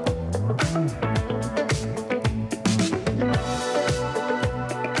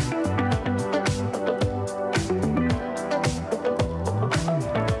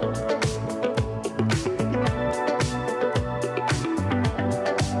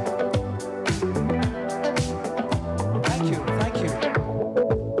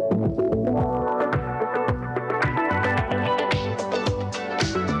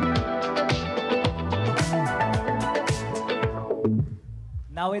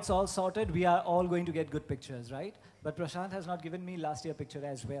 Now it's all sorted. We are all going to get good pictures, right? But Prashant has not given me last year picture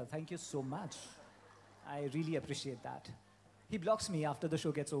as well. Thank you so much. I really appreciate that. He blocks me after the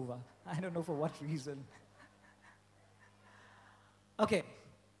show gets over. I don't know for what reason. Okay.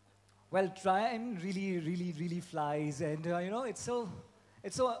 Well, time really flies, and it's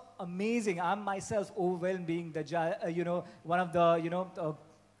so amazing. I'm myself overwhelmed being the one of the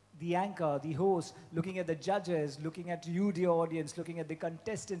the anchor, the host, looking at the judges, looking at you, the audience, looking at the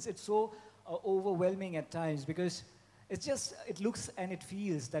contestants. It's so overwhelming at times because it looks and it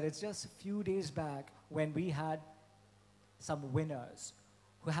feels that it's just a few days back when we had some winners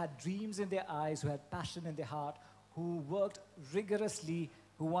who had dreams in their eyes, who had passion in their heart, who worked rigorously,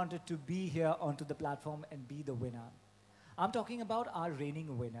 who wanted to be here onto the platform and be the winner. I'm talking about our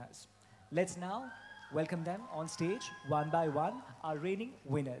reigning winners. Let's now welcome them on stage one by one, our reigning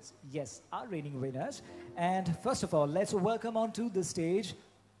winners. Yes, our reigning winners. And first of all, let's welcome onto the stage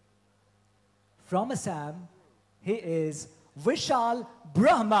from Assam, he is Vishal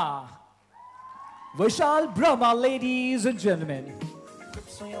Brahma. Vishal Brahma, ladies and gentlemen.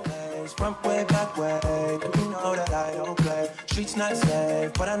 Front way, back way, you know that I don't play. Streets not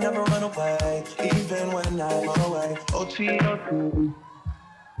safe, but I never run away, even when I'm away. OT.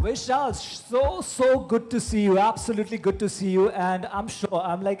 Vishal, so good to see you, absolutely good to see you, and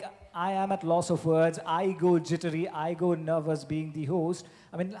I am at loss of words. I go jittery, I go nervous being the host.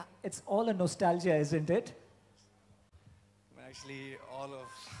 I mean, it's all a nostalgia, isn't it? Actually,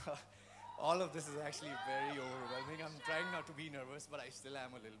 all of this is actually very overwhelming. I'm trying not to be nervous, but I still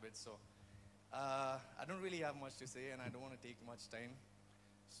am a little bit. So I don't really have much to say, and I don't want to take much time.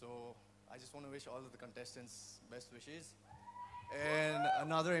 So I just want to wish all of the contestants best wishes. And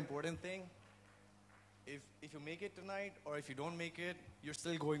another important thing, if you make it tonight, or if you don't make it, you're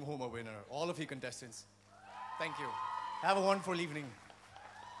still going home a winner. All of you contestants. Thank you. Have a wonderful evening.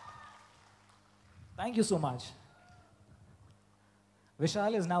 Thank you so much.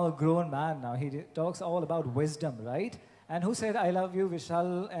 Vishal is now a grown man now. He talks all about wisdom, right? And who said, I love you,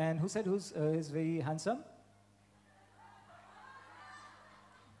 Vishal? And who said he's very handsome?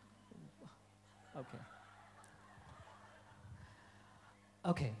 Okay.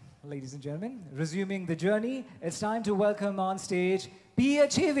 Okay, ladies and gentlemen, resuming the journey, it's time to welcome on stage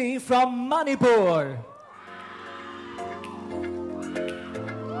PHEV from Manipur.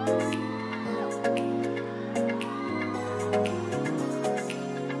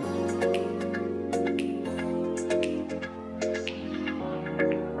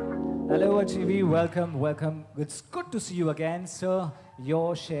 Hello, Achivi. Welcome. It's good to see you again, sir.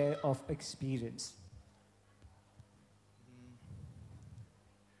 Your share of experience.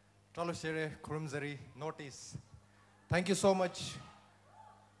 Tralushere Kurumzari Notice. Thank you so much.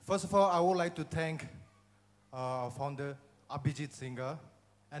 First of all, I would like to thank founder Abhijit Singha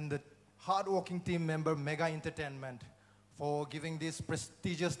and the hard-working team member Mega Entertainment for giving this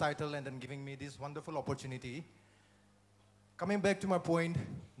prestigious title and then giving me this wonderful opportunity. Coming back to my point,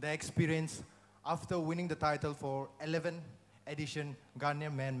 the experience after winning the title for 11th edition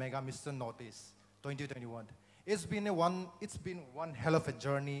Ghanaian Man Mega Mr. Notice 2021. It's been one hell of a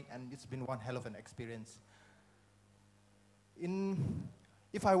journey, and it's been one hell of an experience.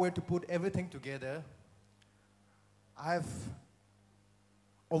 If I were to put everything together, I've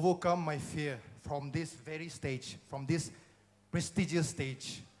overcome my fear from this very stage, from this prestigious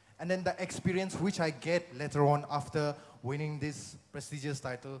stage. And then the experience which I get later on after winning this prestigious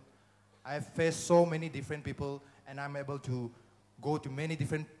title, I've faced so many different people, and I'm able to go to many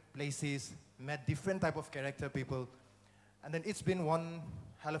different places, met different type of character people. And then it's been one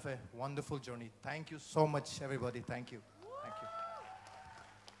hell of a wonderful journey. Thank you so much, everybody. Thank you. Thank you.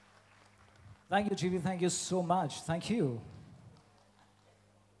 Thank you, Chivi. Thank you so much. Thank you.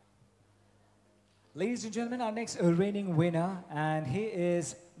 Ladies and gentlemen, our next reigning winner, and he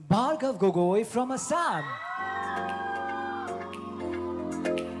is Bhargav Gogoi from Assam.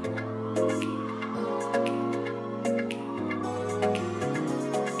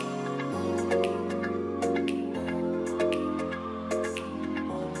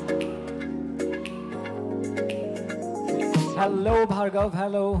 Hello, Bhargav.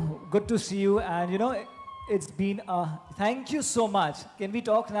 Hello. Good to see you. And it's been thank you so much. Can we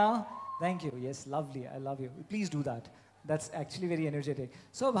talk now? Thank you. Yes, lovely. I love you. Please do that. That's actually very energetic.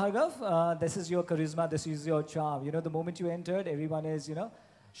 So, Bhargav, this is your charisma. This is your charm. The moment you entered, everyone is,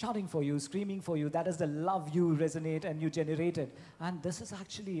 shouting for you, screaming for you. That is the love you resonate and you generated. And this is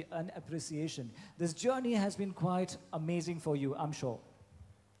actually an appreciation. This journey has been quite amazing for you, I'm sure.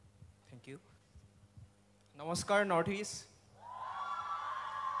 Thank you. Namaskar, Northeast.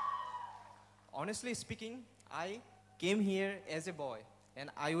 Honestly speaking, I came here as a boy. and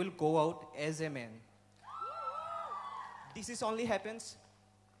I will go out as a man. This is only happens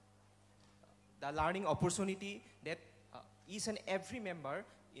the learning opportunity that each and every member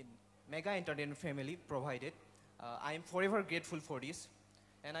in Mega Entertainment family provided. I am forever grateful for this,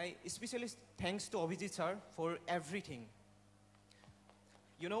 and I especially thanks to Abhijit sir for everything.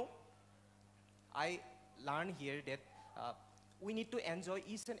 You know, I learned here that we need to enjoy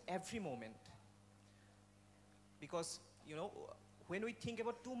each and every moment, because you know, when we think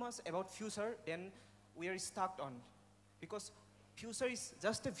about too much about future, then we are stuck on, because future is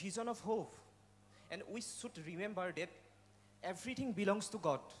just a vision of hope, and we should remember that everything belongs to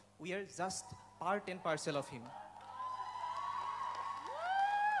God. We are just part and parcel of Him.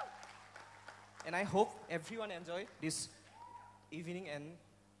 And I hope everyone enjoy this evening, and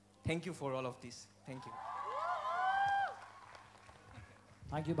thank you for all of this. Thank you.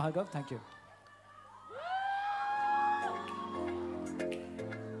 Thank you, Bhargav. Thank you.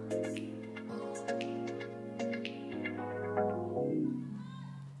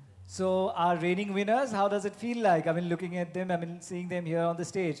 So our reigning winners, how does it feel like? I mean, looking at them, I mean, seeing them here on the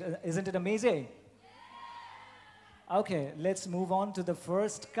stage. Isn't it amazing? Okay, let's move on to the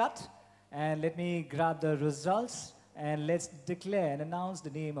first cut. And let me grab the results. And let's declare and announce the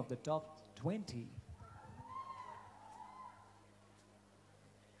name of the top 20.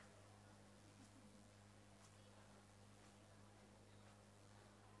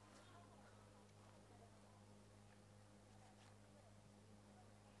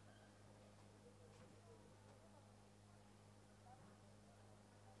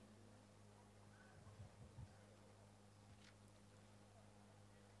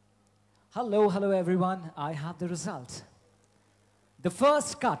 Hello, hello everyone. I have the result. The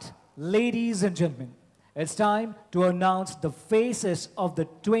first cut, ladies and gentlemen, it's time to announce the faces of the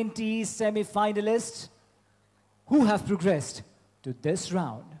 20 semi-finalists who have progressed to this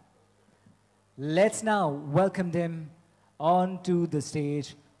round. Let's now welcome them onto the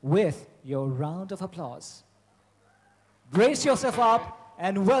stage with your round of applause. Brace yourself up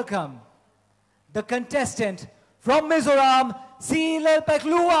and welcome the contestant from Mizoram, Silel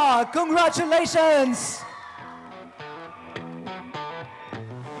Peklua. Congratulations!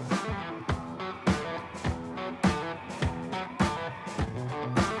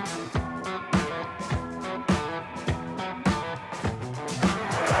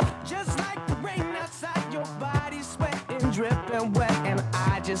 Just like the rain outside, your body's sweating, dripping wet, and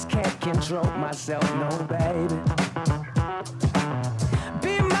I just can't control myself, no baby.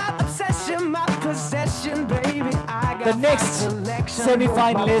 Be my obsession, my possession, baby. The next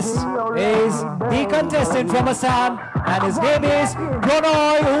semi-finalist is the contestant from Assam, and his name is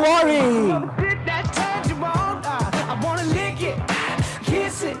Pranay Huari. That turn you on, I wanna lick it,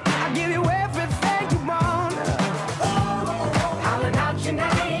 kiss it, I give you everything you want. Howling out your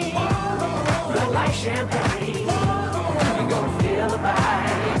name, blood like champagne. You're gonna feel the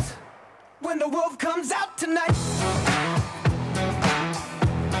vibes when the wolf comes out tonight.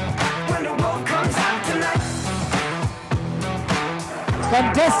 When the wolf comes out tonight.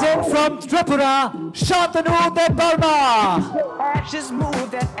 Contestant from Tripura, Shantanu Debarma. Just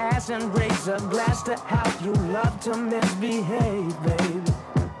move that ass and raise a glass to how you love to misbehave, baby.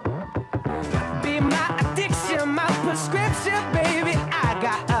 Be my addiction, my prescription, baby. I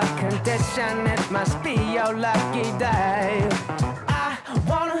got a condition, it must be your lucky day. I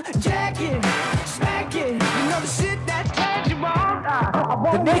wanna jack it, smack it, you know the shit that turns you on.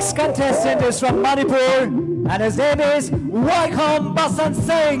 The next contestant is from Manipur, and his name is Vaikom Basan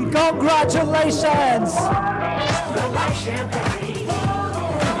Singh. Congratulations! Like champagne,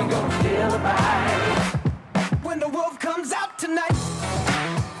 you're gonna feel the vibe when the wolf comes out tonight.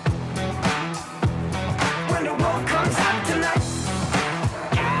 When the wolf comes out tonight.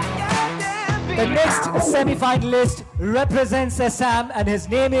 The next semi-finalist represents Assam, and his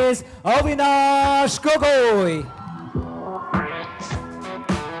name is Avinash Gogoi.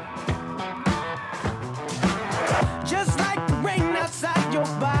 Just like the rain outside, your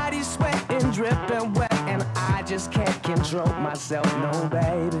body's sweating, dripping wet, and I just can't control myself, no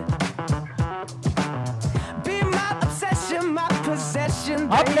baby. Be my obsession, my possession,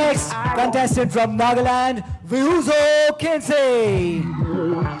 baby. Up next, contestant from Nagaland, Vihuzo Kinsey.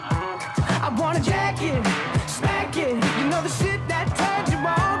 I wanna jack it, smack it, you know the shit that turns you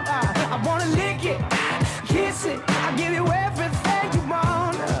on. I wanna lick it, kiss it, I give you everything you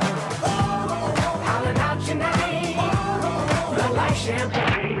want. Howling out your name, blood like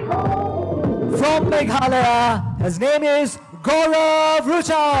champagne. From Meghalaya, his name is Gaurav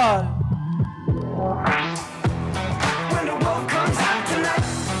Ruchan. When the wolf comes out tonight.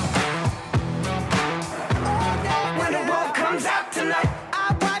 When the wolf comes out tonight.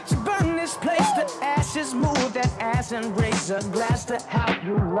 ass and raise a glass to help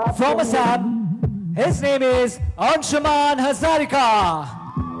you love. From Assam, his name is Anshuman Hazarika.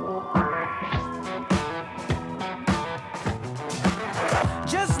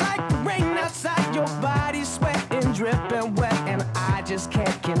 Just like the rain outside, your body sweating, dripping wet, and I just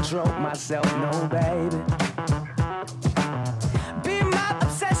can't control myself, no baby. Be my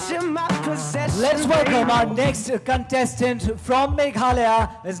obsession, my possession. Let's welcome baby. our next contestant from Meghalaya.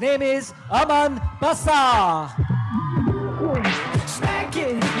 His name is Aman Basa. Smack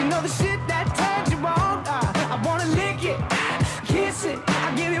it, you know the shit that turns you on. I wanna lick it, kiss it,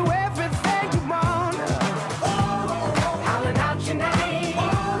 I give you everything you want. Howling out your name,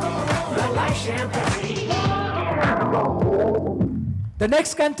 blood like champagne. The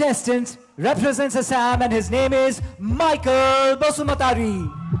next contestant represents Assam and his name is Michael Basumatari.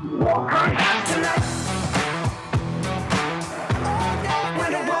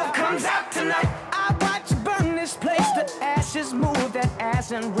 When the world comes out tonight, I watch you burn this place to ashes. Move that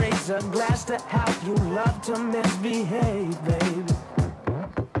ass and raise a glass to help you love to misbehave, baby.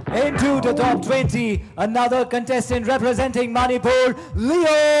 Into the top 20, another contestant representing Manipur,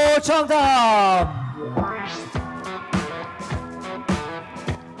 Leo Chongdam.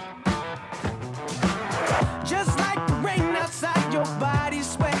 Just like the rain outside, your body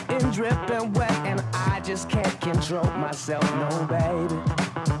sweating, dripping wet, and I just can't control myself, no baby.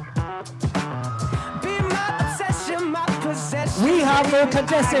 Be my obsession, my possession. We have no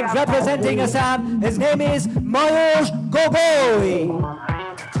contestant representing Assam. His name is Mayush Gogoi.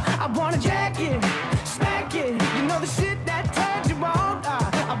 I wanna jack it, smack it, you know the shit that turns you on.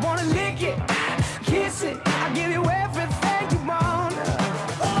 I wanna lick it, kiss it, I give you everything you want.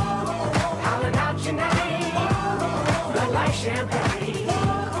 Howling out your name, blood like champagne. You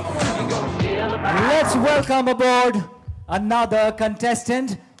gon' feel the vibe. Let's welcome aboard another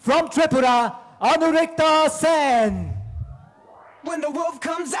contestant from Tripura, Anurikta Sen. When the wolf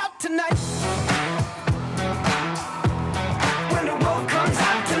comes out tonight. When the wolf comes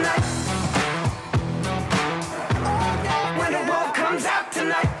out tonight. When the wolf comes out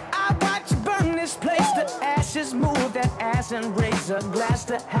tonight. I watch you burn this place to ashes. Move that ass and raise a glass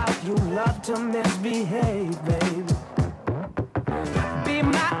to help you love to misbehave, baby. Be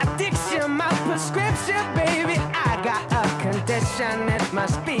my addiction, my prescription, baby. I got a condition, it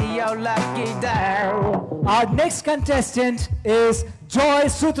must be your lucky day. Our next contestant is Joy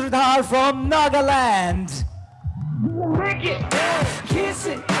Sutradhar from Nagaland. Lick it, kiss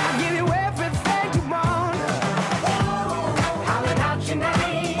it, I give you everything you want. Howling out your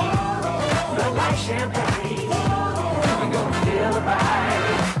name, blood like champagne. You gon' feel the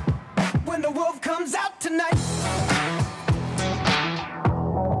vibe. When the wolf comes out tonight.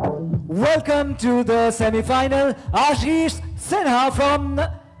 Welcome to the semi-final, Ashish Sinha from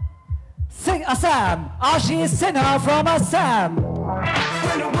Assam. Ashish Sinha from Assam.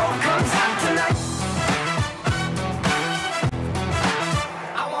 When the wolf comes out tonight.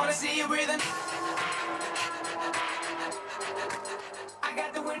 I wanna see you breathing. I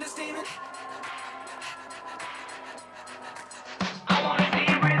got the window steaming. I wanna see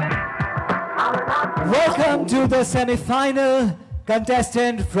you breathing. Welcome to the semi-final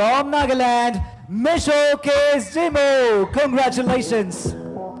contestant from Nagaland, Misho Kezimo. Congratulations.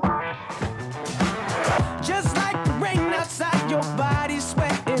 Just like the rain outside, your body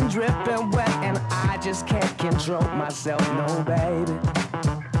sweating, dripping wet, and I just can't control myself, no baby.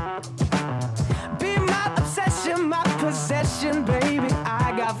 Be my obsession, my possession, baby.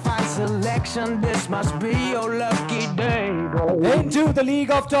 I got fine selection, this must be your lucky day. Into the League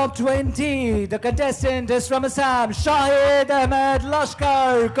of Top 20, the contestant is from Assam, Shahid Ahmed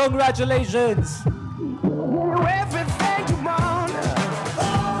Lashkar. Congratulations. Everything you want.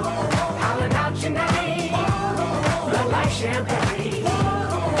 Howling out your name, blood like champagne. You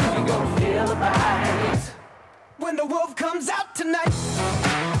gon' feel the vibe. When the wolf comes out tonight.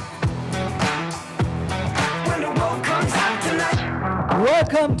 When the wolf comes out tonight.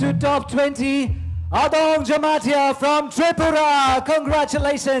 Welcome to Top 20, Adong Jamatia from Tripura.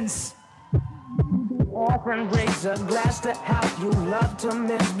 Congratulations. And raise a glass to help you love to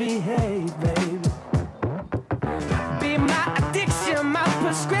misbehave, baby. Be my addiction, my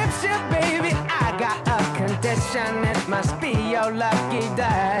prescription, baby. I got a condition, it must be your lucky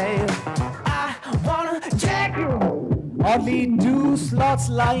day. I wanna jack you. Only 2 slots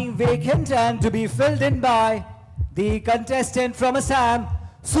lying vacant and to be filled in by the contestant from Assam,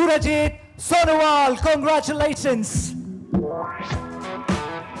 Surajit Sonowal. Congratulations.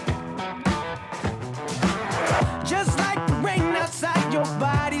 Just like the rain outside, your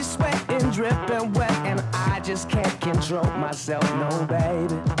body sweating, dripping wet, and I just can't control myself, no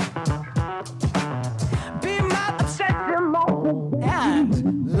baby. Be my obsession.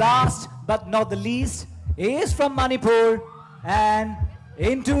 Last but not the least is from Manipur, and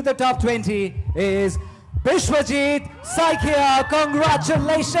into the top 20 is Bishwajit Saikia.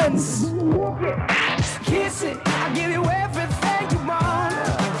 Congratulations! Kiss it, I'll give you everything you want.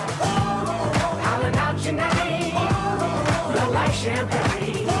 Howling out your name, blood like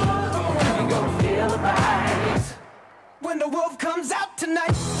champagne. You're gonna feel the vibes when the wolf comes out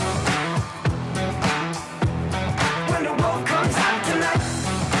tonight. When the wolf comes out tonight.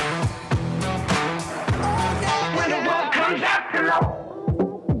 When the wolf comes out tonight.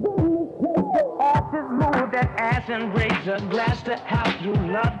 Move that ass and raise a glass to how you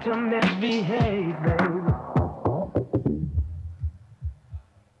love to misbehave, baby.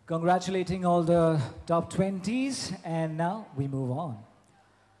 Congratulating all the top 20s, and now we move on.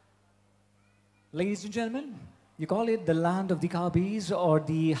 Ladies and gentlemen, you call it the land of the Karbis or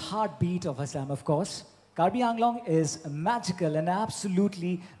the heartbeat of Assam, of course. Karbi Anglong is magical and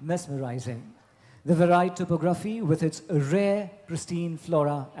absolutely mesmerizing. The varied topography with its rare, pristine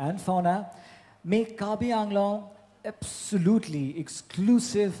flora and fauna make Karbi Anglong absolutely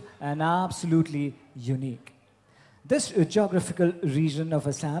exclusive and absolutely unique. This geographical region of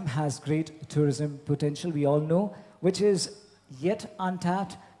Assam has great tourism potential, we all know, which is yet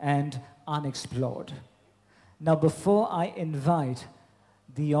untapped and unexplored. Now, before I invite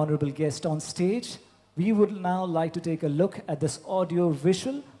the honorable guest on stage, we would now like to take a look at this audio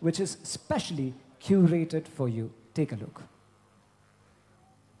visual, which is specially curated for you. Take a look.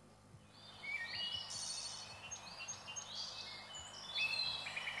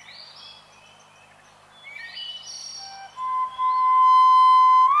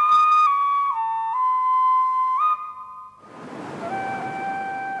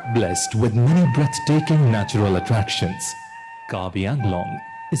 Blessed with many breathtaking natural attractions, Karbi Anglong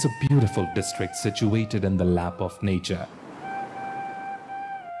is a beautiful district situated in the lap of nature.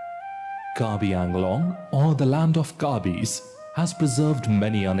 Karbi Anglong, or the land of Karbis, has preserved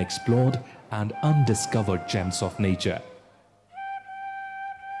many unexplored and undiscovered gems of nature.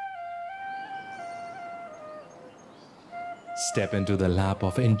 Step into the lap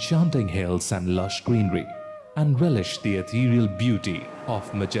of enchanting hills and lush greenery, and relish the ethereal beauty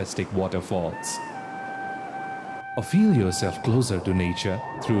of majestic waterfalls. Or feel yourself closer to nature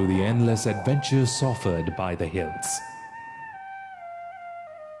through the endless adventures offered by the hills.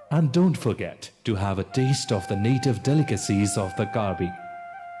 And don't forget to have a taste of the native delicacies of the Karbi.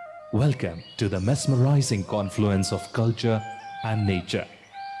 Welcome to the mesmerizing confluence of culture and nature.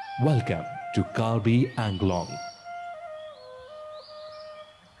 Welcome to Karbi Anglong.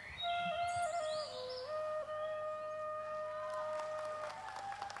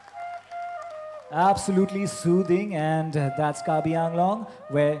 Absolutely soothing, and that's Karbi Anglong,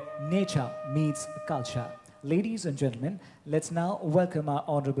 where nature meets culture. Ladies and gentlemen, let's now welcome our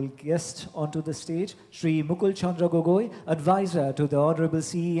honorable guest onto the stage, Shri Mukul Chandra Gogoi, advisor to the Honorable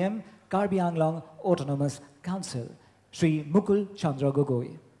CEM, Karbi Anglong Autonomous Council. Shri Mukul Chandra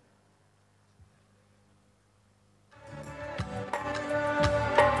Gogoi.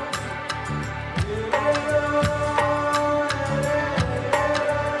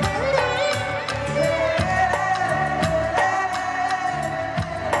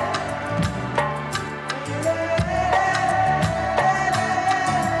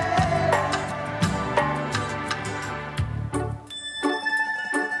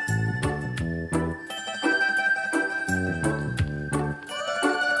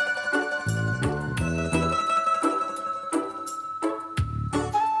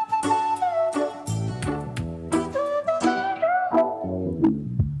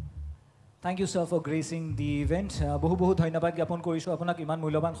 Thank you, sir, for gracing the event. বহুত ধন্যবাদ জ্ঞাপন কৰিছো আপোনাক ইমান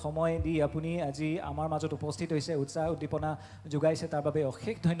মূল্যবান সময় দি আপুনি আজি আমাৰ মাজত উপস্থিত হৈছে উৎসাহ উদ্দীপনা যোগাইছে তাৰ বাবে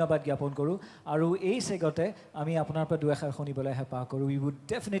অশেষ ধন্যবাদ জ্ঞাপন কৰো আৰু এই সেগতে আমি আপোনাৰ পৰা দুএষাৰ শুনিবলৈ হেঁপাহ কৰো. We would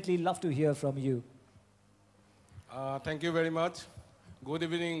definitely love to hear from you. Thank you very much. Good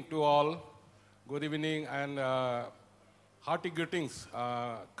evening to all. Good evening and hearty greetings.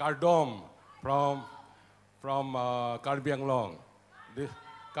 Kardom from Karbi Anglong.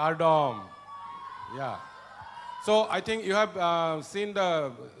 Kardom. Yeah. So I think you have seen the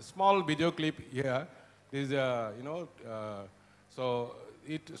small video clip here. This, so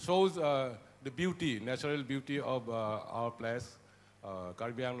it shows the beauty, natural beauty of our place,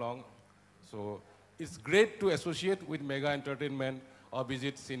 Karbi Anglong. So it's great to associate with Mega Entertainment or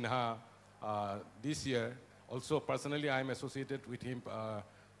visit Sinha this year. Also, personally, I'm associated with him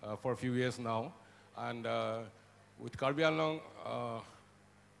for a few years now, and with Karbi Anglong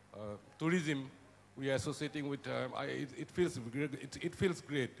tourism, we are associating with. It feels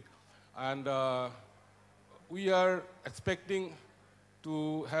great, and we are expecting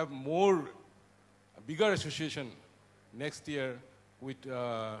to have more, bigger association next year with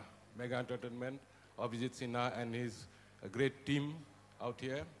Mega Entertainment, Abhijit Sinha and his great team out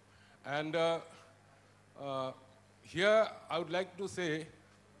here. And here I would like to say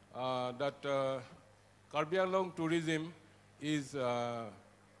that Karbi Anglong tourism is,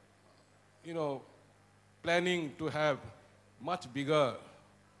 planning to have much bigger,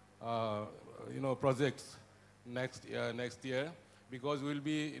 projects next year, because we'll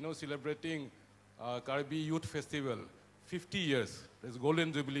be, celebrating Karbi Youth Festival, 50 years. There's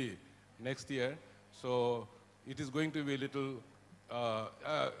Golden Jubilee next year. So it is going to be a little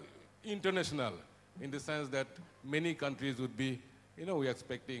international, in the sense that many countries would be, we're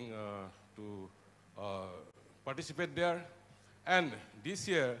expecting to participate there. And this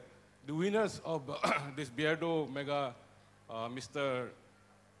year, the winners of this Beardo Mega,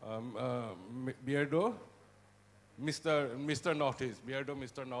 Beardo, Mr. Northeast, Beardo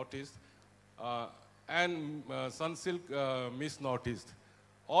Mr. Northeast, and Sunsilk Miss Northeast,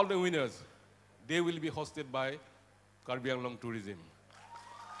 all the winners, they will be hosted by Karbi Anglong Tourism.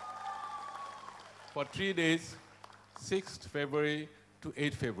 For 3 days, 6th February to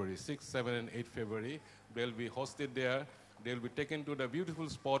 8th February, 6, 7, and 8 February, they'll be hosted there. They'll be taken to the beautiful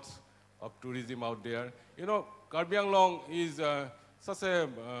spots of tourism out there. Karbi Anglong is such a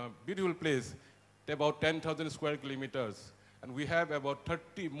beautiful place, about 10,000 square kilometers. And we have about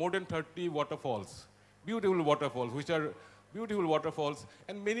more than 30 waterfalls, beautiful waterfalls, which are beautiful waterfalls,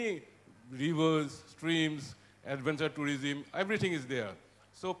 and many rivers, streams, adventure tourism, everything is there.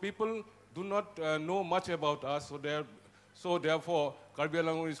 So people do not know much about us, so therefore, Karbi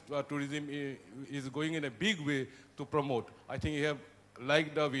Anglong tourism is going in a big way to promote. I think you have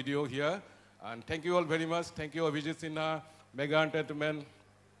liked the video here, and thank you all very much. Thank you, Abhijit Sinha, Mega Entertainment,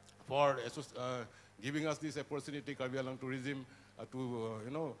 for giving us this opportunity, Karbi Anglong tourism, to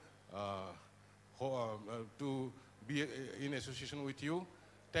be in association with you.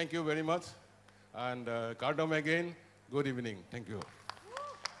 Thank you very much, and Kardom again, good evening. Thank you.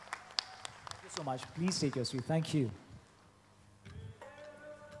 Thank you so much. Please take your seat. Thank you.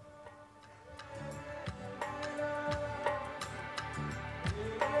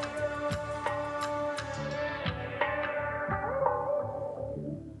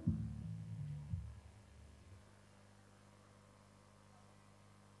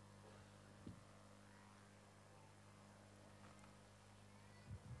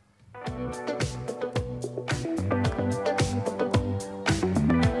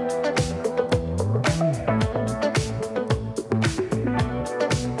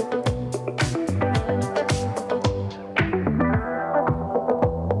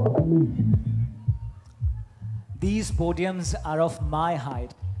 These podiums are of my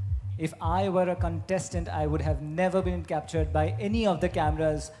height. If I were a contestant, I would have never been captured by any of the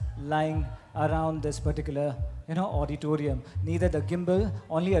cameras lying around this particular, auditorium. Neither the gimbal,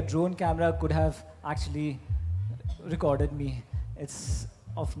 only a drone camera could have actually recorded me. It's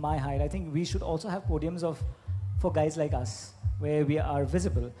of my height. I think we should also have podiums for guys like us, where we are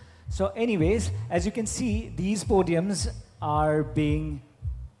visible. So anyways, as you can see, these podiums are being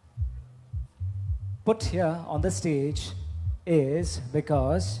put here on the stage is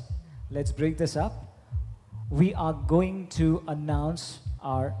because, let's break this up, we are going to announce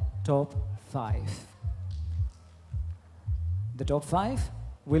our top 5. The top 5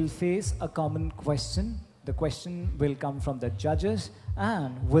 will face a common question. The question will come from the judges,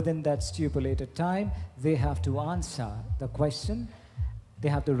 and within that stipulated time, they have to answer the question. They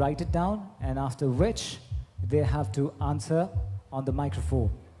have to write it down, and after which, they have to answer on the microphone.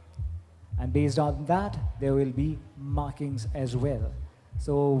 And based on that, there will be markings as well.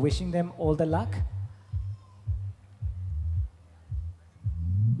 So wishing them all the luck.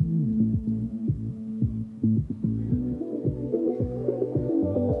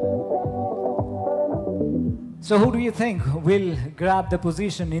 So who do you think will grab the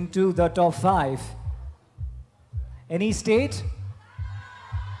position into the top 5? Any state?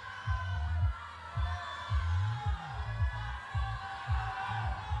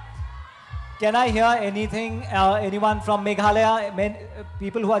 Can I hear anything, anyone from Meghalaya?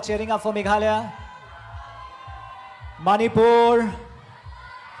 People who are cheering up for Meghalaya? Manipur,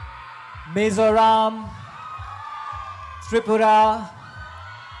 Mizoram, Tripura,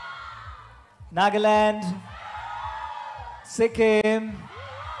 Nagaland, Sikkim.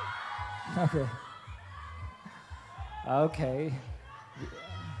 Okay. Okay.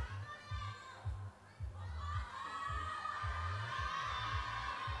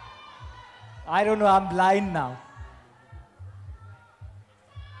 I don't know, I'm blind now.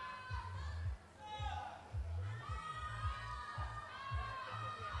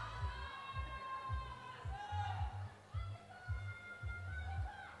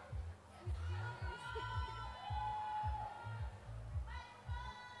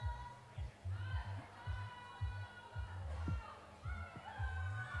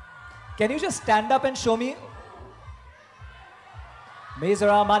 Can you just stand up and show me?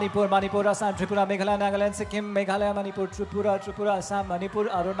 Mizoram, Manipur, Manipur, Assam, Tripura, Meghalaya, Nagaland, Sikkim, Meghalaya, Manipur, Tripura, Tripura, Assam, Manipur,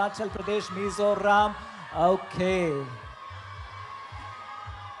 Arunachal Pradesh, Mizoram. Okay.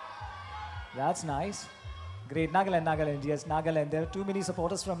 That's nice. Great. Nagaland, Nagaland. Yes, Nagaland. There are too many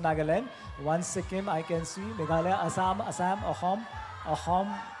supporters from Nagaland. One Sikkim, I can see. Meghalaya, Assam, Assam, Ahom,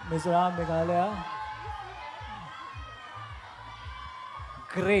 Mizoram, Meghalaya.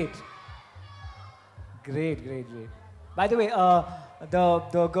 Great. Great, great, great. By the way,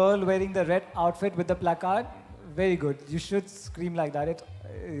 the girl wearing the red outfit with the placard, very good. You should scream like that.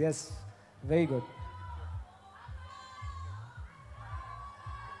 Yes, very good.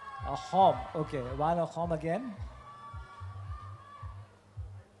 Ahom, okay, one Ahom again.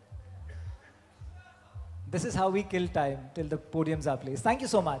 This is how we kill time till the podiums are placed. Thank you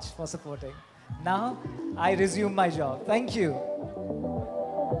so much for supporting. Now, I resume my job. Thank you.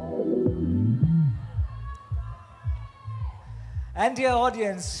 And dear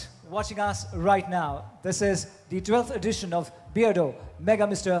audience watching us right now, this is the 12th edition of Beardo Mega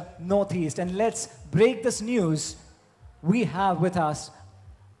Mr. Northeast. And let's break this news. We have with us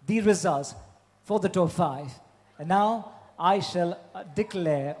the results for the top 5. And now I shall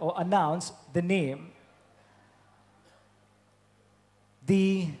declare or announce the name.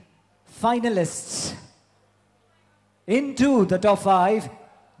 The finalists into the top 5.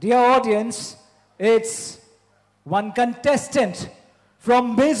 Dear audience, it's one contestant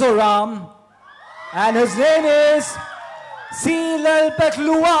from Mizoram, and his name is Silal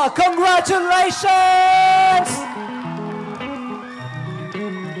Peklua. Congratulations!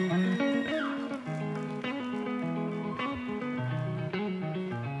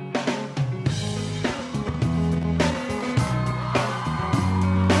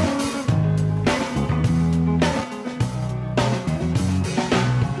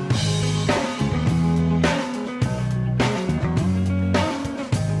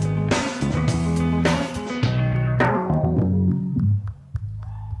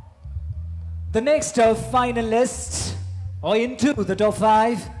 The next finalist, or into the top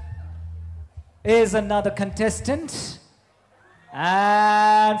 5, is another contestant.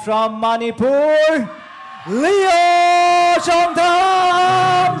 And from Manipur, Leo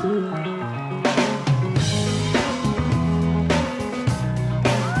Chongtham!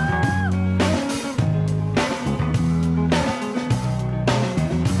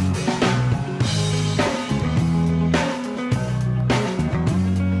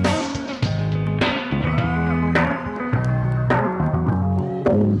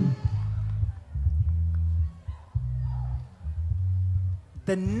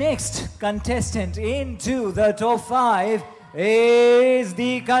 The next contestant into the top 5 is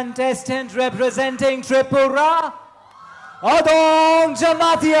the contestant representing Tripura, Adong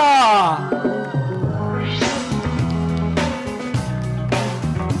Jamatia.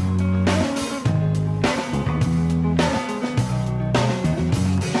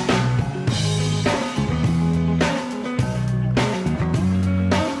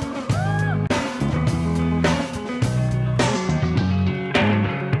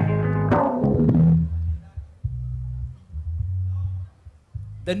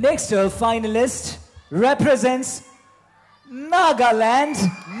 The next finalist represents Nagaland.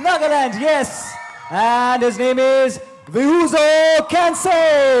 Nagaland, yes. And his name is Vihuzo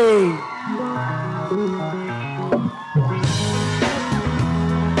Kansei.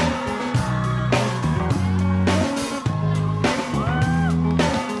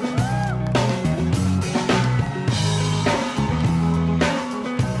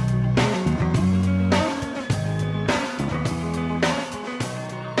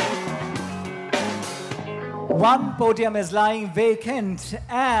 One podium is lying vacant,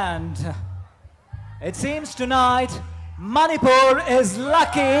 and it seems tonight Manipur is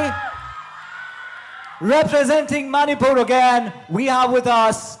lucky. Representing Manipur again, we have with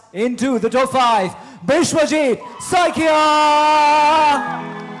us into the top 5, Bishwajit Saikia.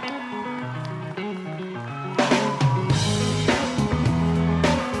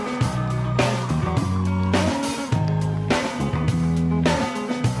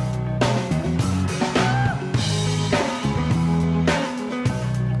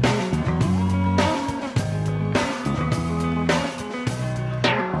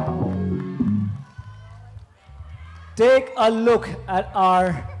 Take a look at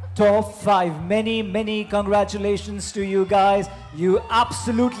our top 5. Many, many congratulations to you guys. You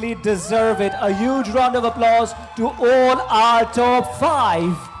absolutely deserve it. A huge round of applause to all our top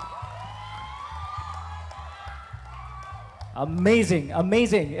 5. Amazing,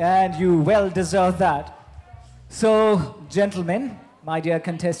 amazing, and you well deserve that. So, gentlemen, my dear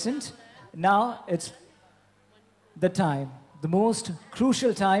contestant, Now it's the time, the most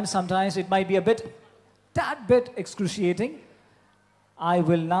crucial time. Sometimes it might be tad bit excruciating. I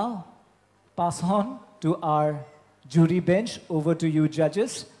will now pass on to our jury bench. Over to you,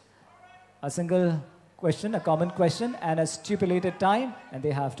 judges. A single question, a common question, and a stipulated time, and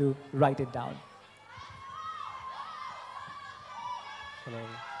they have to write it down. Hello.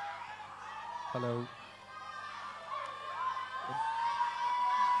 Hello.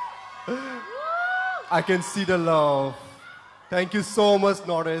 I can see the love. Thank you so much,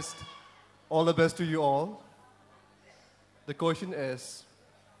 Northeast. All the best to you all. The question is...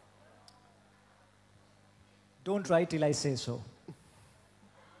 Don't write till I say so.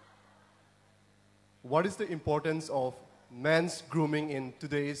 What is the importance of men's grooming in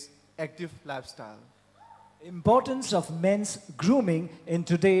today's active lifestyle? Importance of men's grooming in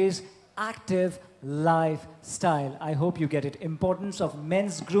today's active lifestyle. I hope you get it. Importance of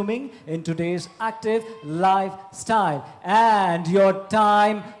men's grooming in today's active lifestyle. And your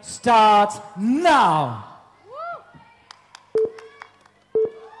time starts now.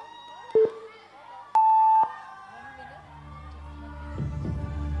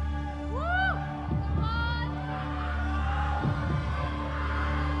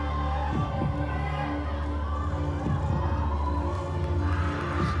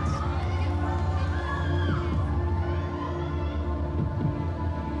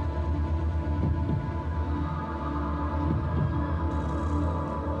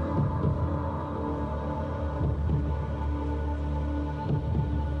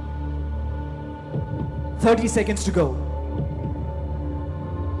 Thirty seconds to go.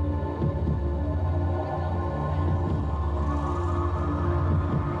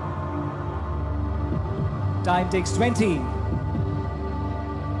 Time takes 20.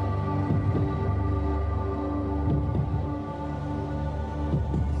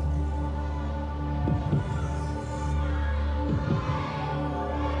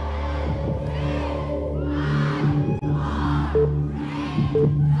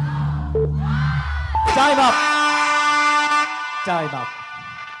 Time up. Time up.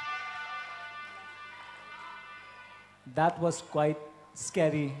 That was quite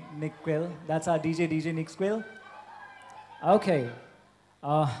scary, Nick Quill. That's our DJ Nick Quill. Okay.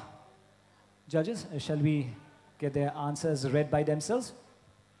 Judges, shall we get their answers read by themselves?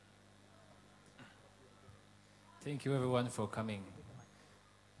 Thank you everyone for coming.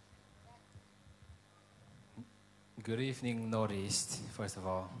 Good evening, Northeast, first of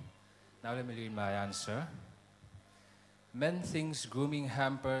all. Now let me read my answer. Men thinks grooming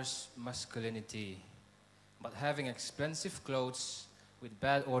hampers masculinity, but having expensive clothes with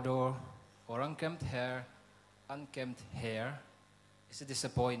bad odor or unkempt hair is a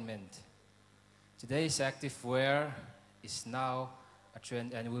disappointment. Today's active wear is now a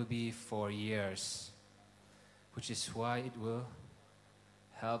trend and will be for years, which is why it will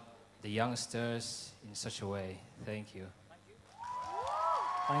help the youngsters in such a way. Thank you.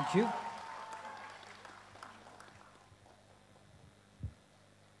 Thank you.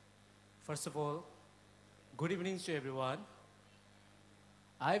 First of all, good evening to everyone.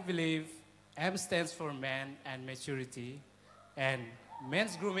 I believe M stands for man and maturity, and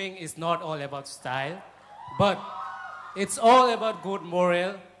men's grooming is not all about style, but it's all about good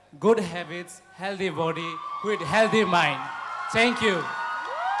moral, good habits, healthy body with healthy mind. Thank you.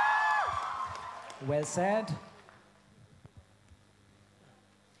 Well said.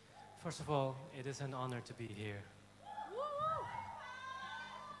 First of all, it is an honor to be here.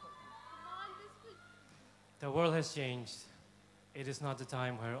 The world has changed. It is not the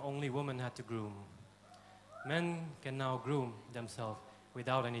time where only women had to groom. Men can now groom themselves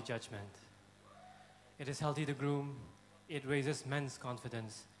without any judgment. It is healthy to groom. It raises men's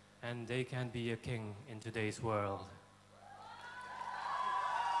confidence, and they can be a king in today's world.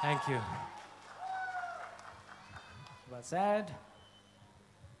 Thank you. Well said.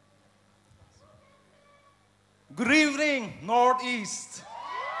 Good evening, Northeast.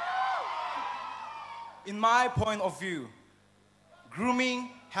 In my point of view, grooming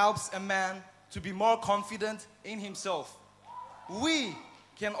helps a man to be more confident in himself. We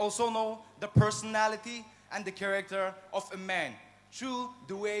can also know the personality and the character of a man through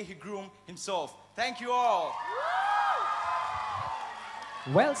the way he grooms himself. Thank you all.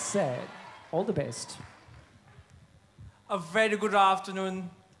 Well said. All the best. A very good afternoon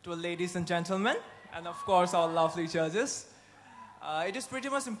to ladies and gentlemen, and of course our lovely judges. It is pretty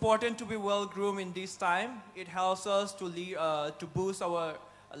much important to be well-groomed in this time. It helps us to boost our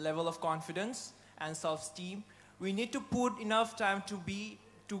level of confidence and self-esteem. We need to put enough time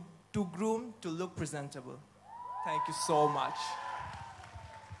to groom to look presentable. Thank you so much.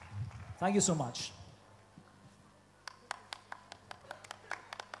 Thank you so much.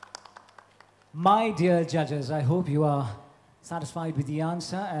 My dear judges, I hope you are satisfied with the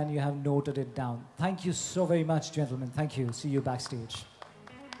answer and you have noted it down. Thank you so very much, gentlemen. Thank you. See you backstage.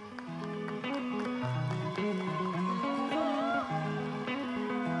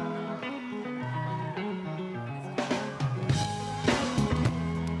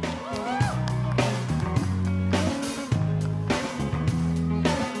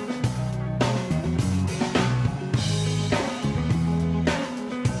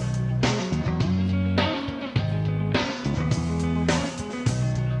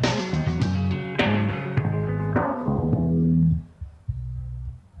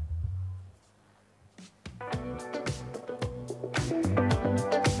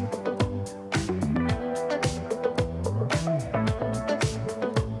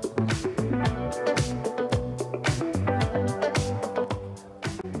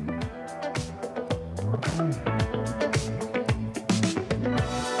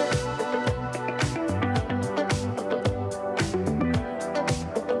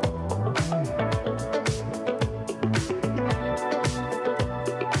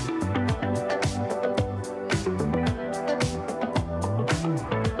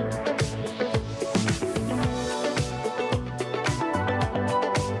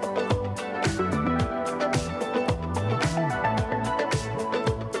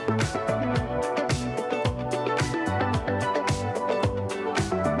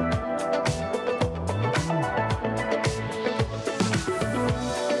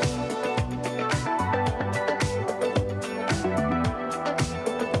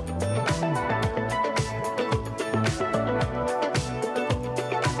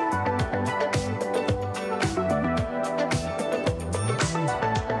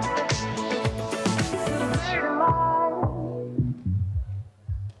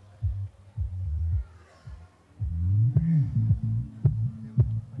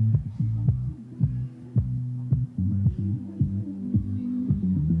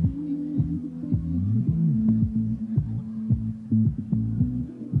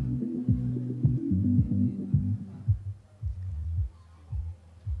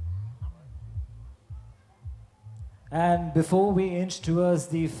 And before we inch towards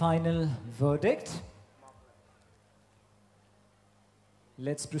the final verdict,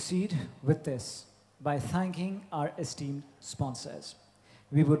 let's proceed with this by thanking our esteemed sponsors.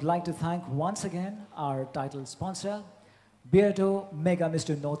 We would like to thank once again our title sponsor, Beardo Mega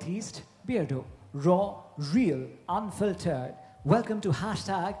Mr. Northeast. Beardo, raw, real, unfiltered. Welcome to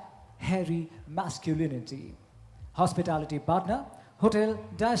hashtag hairy masculinity. Hospitality partner, Hotel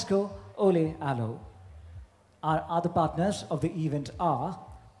Dasco Ole Alo. Our other partners of the event are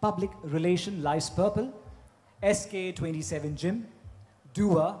Public Relation Life's Purple, SK27 Gym,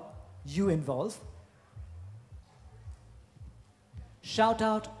 Dua, You Involve. Shout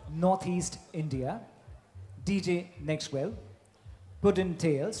out Northeast India, DJ Nextwell, Puddin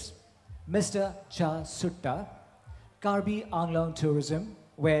Tales, Mr. Cha Sutta, Karbi Anglong Tourism,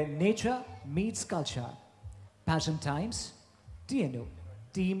 where nature meets culture, Pageant Times, TNO,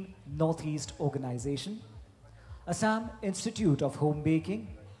 Team Northeast Organization, Assam Institute of Home Baking,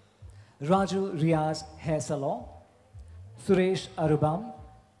 Raju Riaz Hair Salon, Suresh Arubam,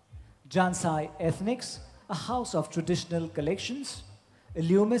 Jansai Ethnics, a house of traditional collections,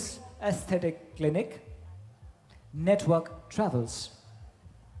 Illumis Aesthetic Clinic, Network Travels.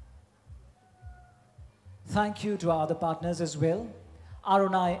 Thank you to our other partners as well,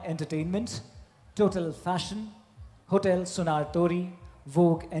 Arunai Entertainment, Total Fashion, Hotel Sonar Tori,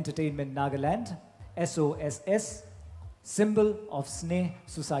 Vogue Entertainment Nagaland, SOSS, Symbol of Sneh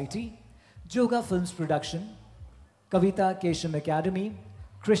Society, Joga Films Production, Kavita Kesham Academy,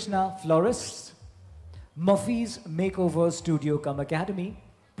 Krishna Florists, Murphy's Makeover Studio Cum Academy,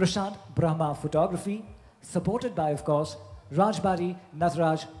 Prashant Brahma Photography, supported by, of course, Rajbari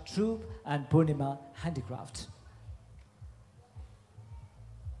Nataraj Troupe and Purnima Handicraft.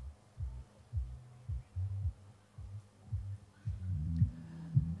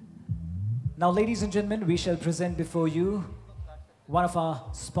 Now, ladies and gentlemen, we shall present before you one of our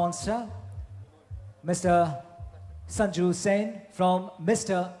sponsor, Mr. Sanju Sen from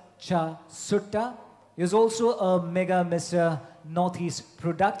Mr. Cha Sutta. He is also a mega Mr. Northeast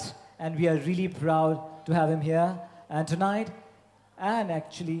product, and we are really proud to have him here. And tonight, and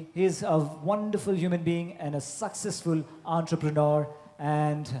actually, he's a wonderful human being and a successful entrepreneur.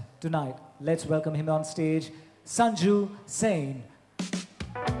 And tonight, let's welcome him on stage, Sanju Sen.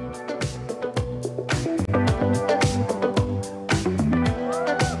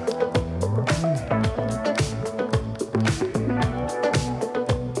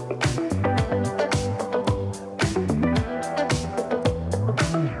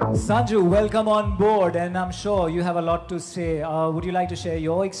 Sanju, welcome on board, and I'm sure you have a lot to say. Would you like to share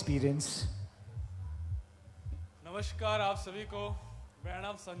your experience? नमस्कार आप सभी को, मेरा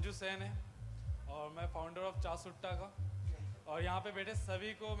नाम संजू सेन है और मैं founder of चासुट्टा का, और यहाँ पे बैठे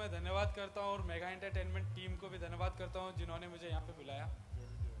सभी को मैं धन्यवाद करता हूँ और मेगा एंटरटेनमेंट टीम को भी धन्यवाद करता हूँ जिन्होंने मुझे यहाँ पे बुलाया,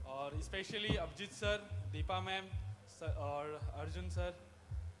 और specially Abhijit sir, Deepa ma'am और अर्जुन सर,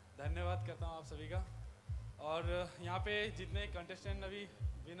 धन्यवाद करता हूँ आप सभी का। और यहाँ पे जितने कंटेस्टेंट अभी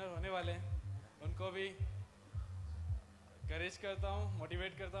विनर होने वाले हैं उनको भी करेज करता हूँ,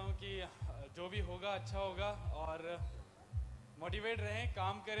 मोटिवेट करता हूँ कि जो भी होगा अच्छा होगा, और मोटिवेट रहें,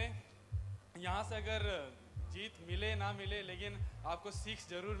 काम करें। यहाँ से अगर जीत मिले ना मिले, लेकिन आपको सीख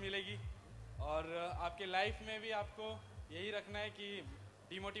ज़रूर मिलेगी, और आपके लाइफ में भी आपको यही रखना है कि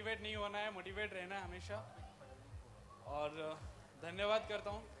डिमोटिवेट नहीं होना है, मोटिवेट रहना है हमेशा। और धन्यवाद करता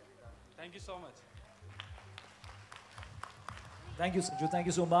हूँ। Thank you so much. Thank you, Sanju. Thank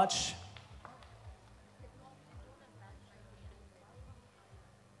you so much.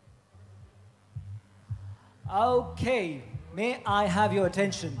 Okay, may I have your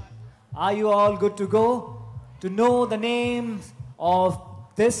attention? Are you all good to go? To know the names of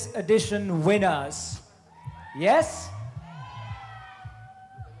this edition winners? Yes?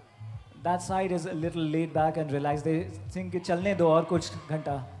 That side is a little laid back and relaxed. They think chalne do aur kuch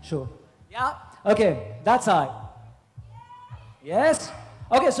ghanta. Sure. Yeah? Okay, that side. Yes?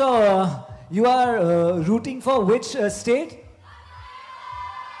 Okay, so you are rooting for which state?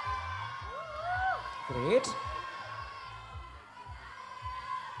 Great.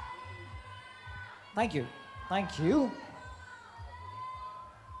 Thank you. Thank you.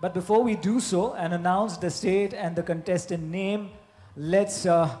 But before we do so and announce the state and the contestant name, let's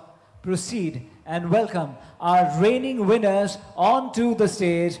proceed and welcome our reigning winners onto the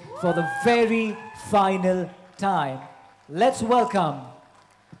stage for the very final time. Let's welcome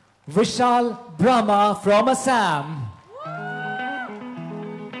Vishal Brahma from Assam.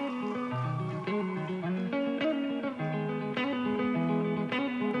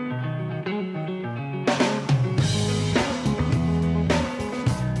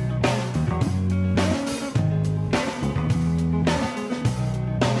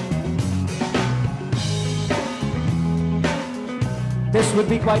 This would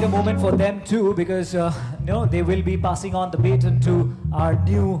be quite a moment for them too, because they will be passing on the baton to our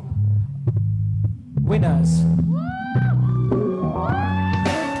new winners.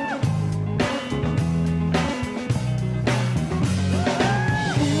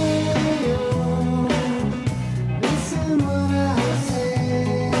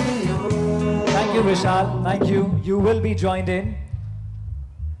 Thank you, Vishal. Thank you. You will be joined in.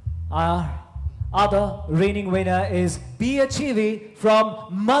 Our other reigning winner is Pia Chivi from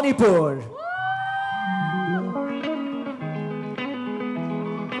Manipur.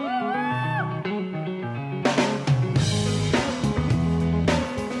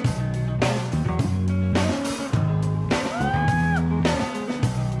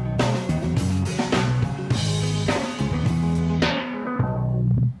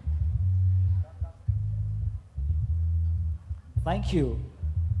 Thank you.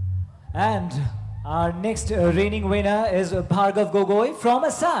 And our next reigning winner is Bhargav Gogoi from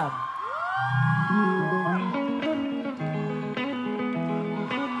Assam.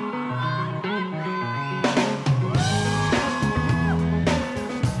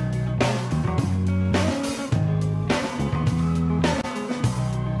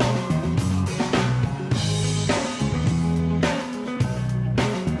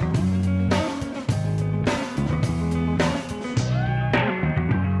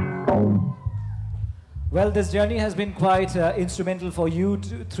 Well, this journey has been quite instrumental for you,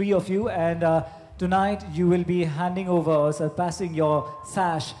 three of you, and tonight you will be handing over or surpassing your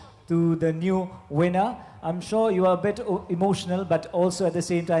sash to the new winner. I'm sure you are a bit emotional, but also at the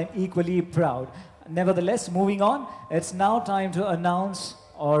same time equally proud. Nevertheless, moving on, it's now time to announce,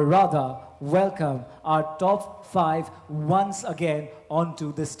 or rather, welcome our top 5 once again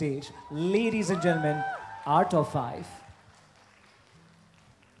onto the stage. Ladies and gentlemen, our top 5.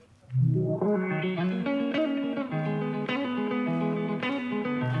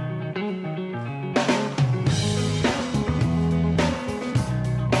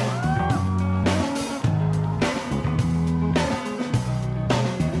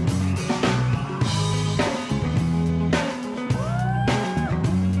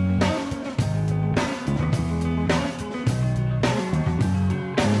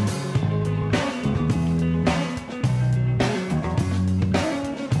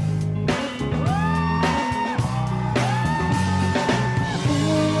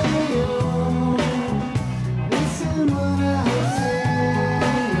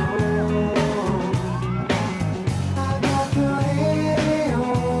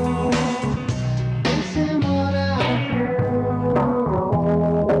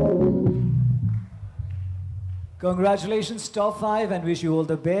 Congratulations, top 5, and wish you all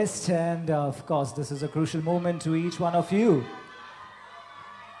the best. And of course, this is a crucial moment to each one of you.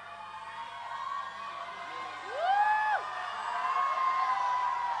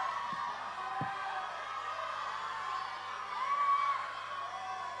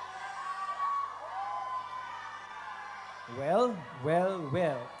 Well, well,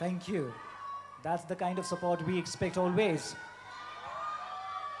 well, thank you. That's the kind of support we expect always.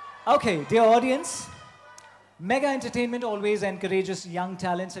 Okay, dear audience, Mega Entertainment always encourages young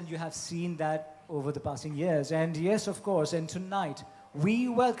talents, and you have seen that over the passing years. And yes, of course, and tonight we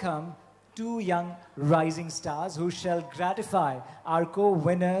welcome 2 young rising stars who shall gratify our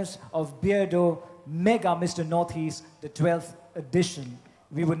co-winners of Beardo Mega Mr. Northeast, the 12th edition.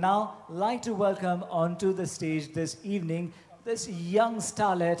 We would now like to welcome onto the stage this evening this young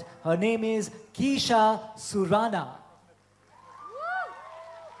starlet. Her name is Keisha Surana.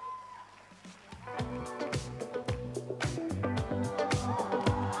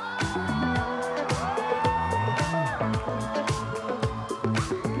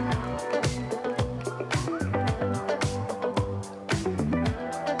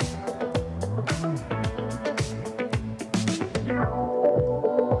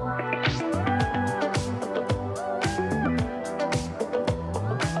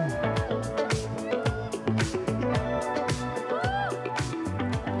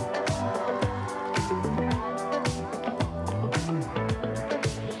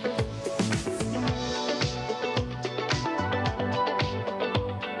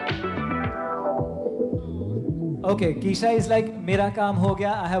 Okay, Keisha is like, मेरा काम हो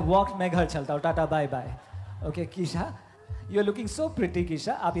गया, I have walked, मैं घर चलता हूँ, Tata, bye bye. Okay, Keisha, you're looking so pretty,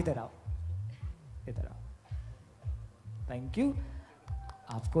 Keisha. आप इधर आओ, इधर आओ. Thank you.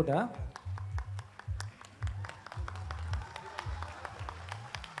 आपको ना.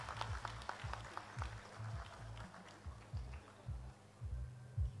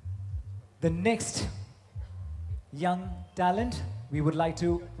 The next young talent we would like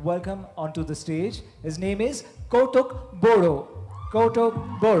to welcome onto the stage. His name is Kotuk Boro.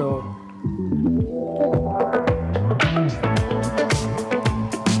 Kotuk Boro.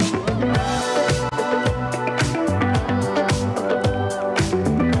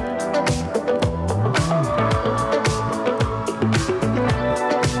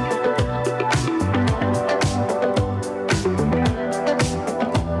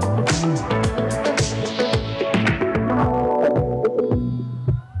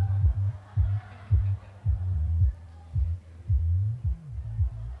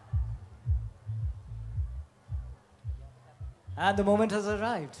 And the moment has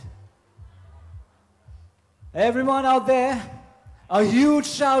arrived. Everyone out there, a huge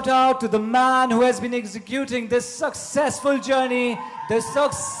shout out to the man who has been executing this successful journey, this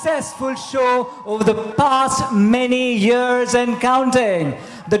successful show over the past many years and counting.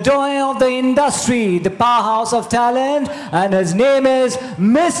 The doyen of the industry, the powerhouse of talent, and his name is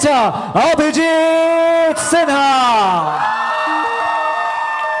Mr. Abhijit Sinha.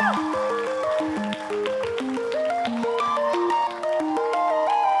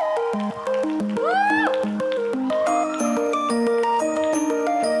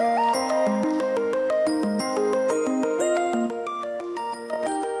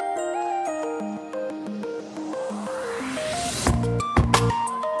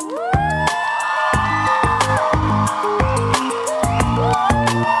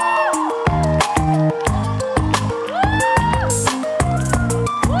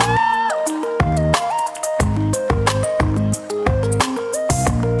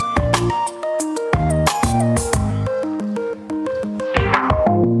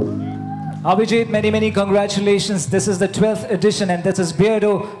 Abhijit, many, many congratulations. This is the 12th edition, and this is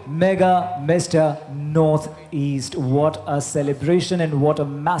Beardo Mega Mr. Northeast. What a celebration and what a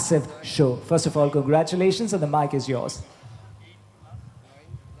massive show. First of all, congratulations, and the mic is yours.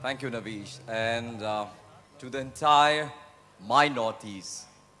 Thank you, Navish. And to the entire My Northeast,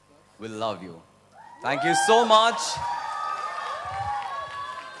 we love you. Thank you so much.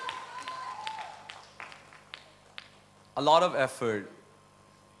 A lot of effort.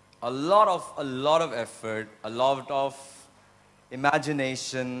 A lot of effort, a lot of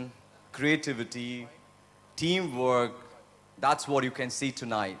imagination, creativity, teamwork. That's what you can see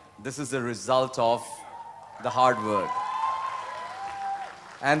tonight. This is the result of the hard work.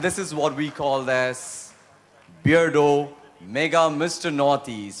 And this is what we call as Beardo Mega Mr.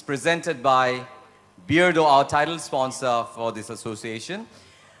 Northeast, presented by Beardo, our title sponsor for this association.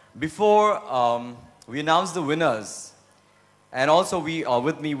 Before we announce the winners, and also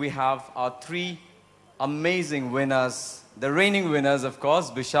with me we have our 3 amazing winners, the reigning winners, of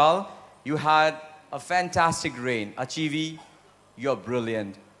course. Vishal, you had a fantastic reign. Achieve, you're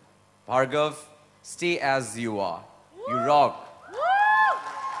brilliant. Bhargav, stay as you are. You rock.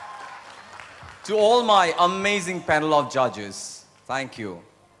 To all my amazing panel of judges, thank you.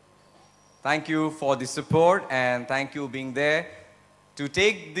 Thank you for the support and thank you being there to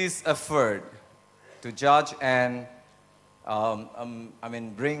take this effort to judge and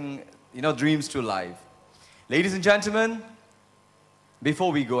bring dreams to life. Ladies and gentlemen,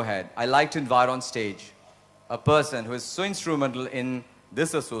 before we go ahead, I'd like to invite on stage a person who is so instrumental in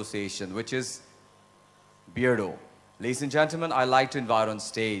this association, which is Beardo. Ladies and gentlemen, I'd like to invite on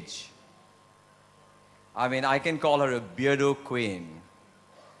stage. I can call her a Beardo queen.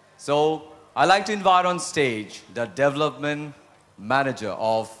 So, I'd like to invite on stage the development manager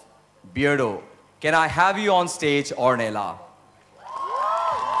of Beardo. Can I have you on stage, Ornella?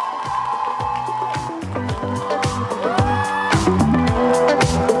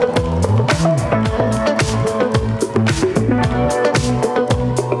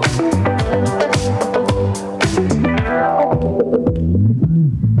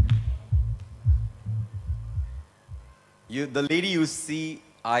 The lady you see,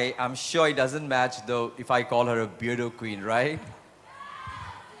 I'm sure it doesn't match though if I call her a Beardo queen, right?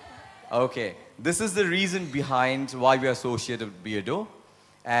 Okay, this is the reason behind why we are associated with Beardo.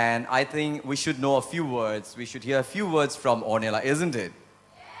 And I think we should know a few words. We should hear a few words from Ornella, isn't it?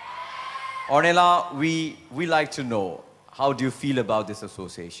 Ornella, we like to know, how do you feel about this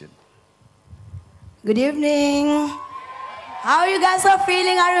association? Good evening. How are you guys all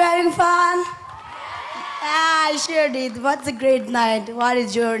feeling? Are you having fun? Yeah, I sure did. What a great night. What a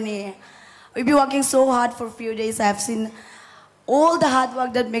journey. We've been working so hard for a few days. I've seen all the hard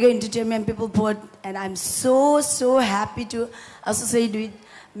work that Mega Entertainment people put, and I'm so happy to associate with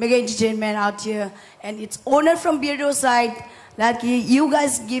Mega Entertainment out here. And it's honor from Beardo's side that you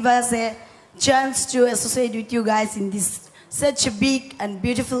guys give us a chance to associate with you guys in this such a big and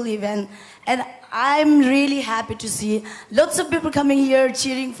beautiful event. And I'm really happy to see lots of people coming here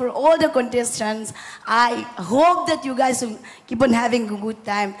cheering for all the contestants. I hope that you guys will keep on having a good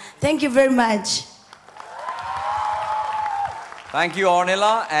time. Thank you very much. Thank you,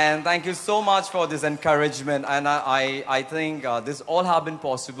 Ornella, and thank you so much for this encouragement. And I think this all have been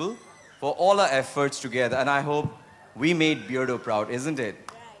possible for all our efforts together. And I hope we made Beardo proud, isn't it?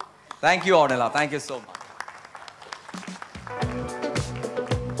 Thank you, Ornella. Thank you so much.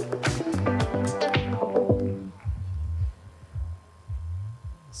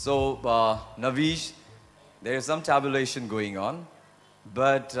 So, Navish, there is some tabulation going on.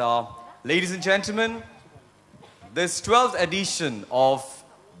 But, ladies and gentlemen, this 12th edition of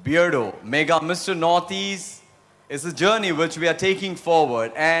Beardo, Mega Mr. Northeast, is a journey which we are taking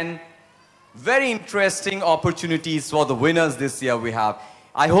forward. And very interesting opportunities for the winners this year we have.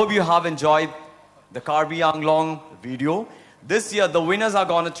 I hope you have enjoyed the Karbi Anglong video. This year, the winners are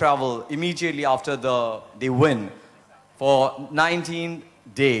going to travel immediately after they win for 19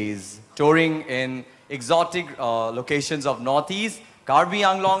 days, touring in exotic locations of Northeast, Karbi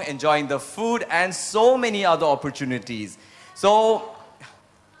Anglong, enjoying the food and so many other opportunities. So,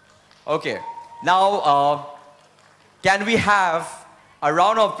 okay, now can we have a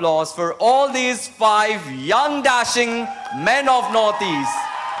round of applause for all these 5 young dashing men of Northeast?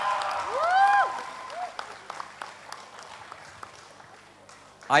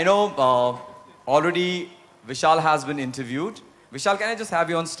 I know already Vishal has been interviewed. Vishal, can I just have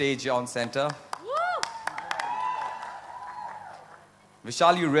you on stage on center?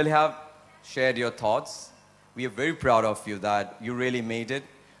 Vishal, you really have shared your thoughts. We are very proud of you that you really made it.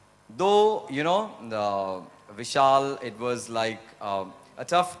 Though, you know, Vishal, it was like a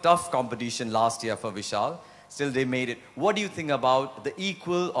tough competition last year for Vishal. Still, they made it. What do you think about the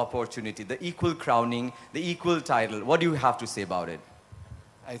equal opportunity, the equal crowning, the equal title? What do you have to say about it?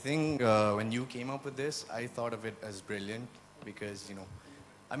 I think when you came up with this, I thought of it as brilliant because, you know,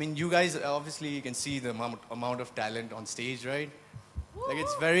 I mean, you guys, obviously, you can see the amount of talent on stage, right? Like,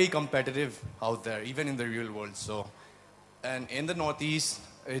 it's very competitive out there, even in the real world. So, and in the Northeast,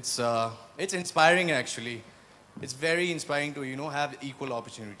 it's inspiring, actually. It's very inspiring to, you know, have equal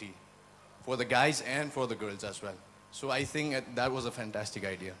opportunity for the guys and for the girls as well. So I think that was a fantastic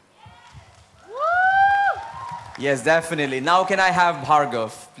idea. Yes, definitely. Now can I have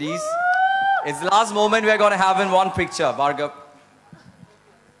Bhargav, please? It's the last moment we're going to have in one picture. Bhargav,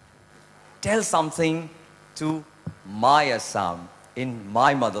 tell something to my Assam in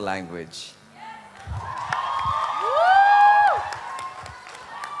my mother language.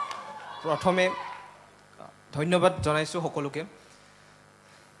 প্ৰথমে ধন্যবাদ জনাইছো সকলোকে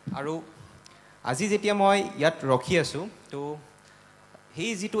আৰু আজি যেতিয়া মই ইয়াত ৰখি আছো তো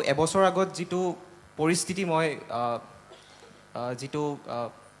সেই যেটো এবছৰ আগত যেটো পৰিস্থিতি মই যিটো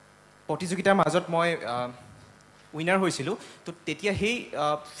প্ৰতিযোগিতাৰ মাজত মই উইনাৰ হৈছিলোঁ তো তেতিয়া সেই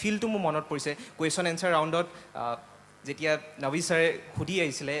ফিলটো মোৰ মনত পৰিছে কুৱেশ্যন এনচাৰ ৰাউণ্ডত যেতিয়া নবী ছাৰে সুধি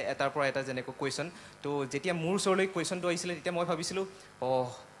আহিছিলে এটাৰ পৰা এটা যেনেকৈ কুৱেশ্যন তো যেতিয়া মোৰ ওচৰলৈ কুৱেশ্যনটো আহিছিলে তেতিয়া মই ভাবিছিলোঁ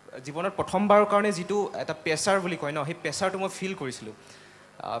জীৱনত প্ৰথমবাৰৰ কাৰণে যিটো এটা প্ৰেছাৰ বুলি কয় ন সেই প্ৰেছাৰটো মই ফিল কৰিছিলোঁ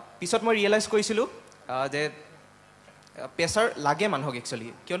পিছত মই ৰিয়েলাইজ কৰিছিলোঁ যে প্ৰেছাৰ লাগে মানুহক একচুৱেলি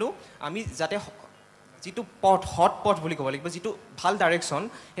কিয়নো আমি যাতে যিটো পথ হট পথ বুলি ক'ব লাগিব যিটো ভাল ডাইৰেকশ্যন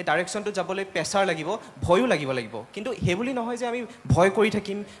সেই ডাইৰেকশ্যনটো যাবলৈ প্ৰেছাৰ লাগিব ভয়ো লাগিব কিন্তু সেই বুলি নহয় যে আমি ভয় কৰি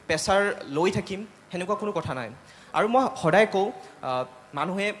থাকিম প্ৰেছাৰ লৈ থাকিম সেনেকুৱা কোনো কথা নাই আৰু মই সদায় কওঁ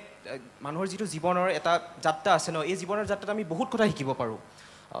মানুহৰ যিটো জীৱনৰ এটা যাত্ৰা আছে ন এই জীৱনৰ যাত্ৰাত আমি বহুত কথা শিকিব পাৰোঁ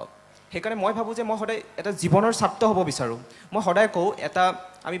সেইকাৰণে মই ভাবোঁ যে মই সদায় এটা জীৱনৰ ছাত্ৰ হ'ব বিচাৰোঁ মই সদায় কওঁ এটা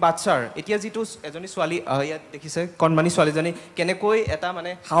আমি বাচ্চাৰ এতিয়া যিটো এজনী ছোৱালী ইয়াত দেখিছে কণমানি ছোৱালীজনী কেনেকৈ এটা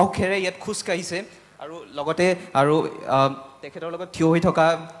মানে সাহসেৰে ইয়াত খোজকাঢ়িছে আৰু লগতে আৰু তেখেতৰ লগত থিয় হৈ থকা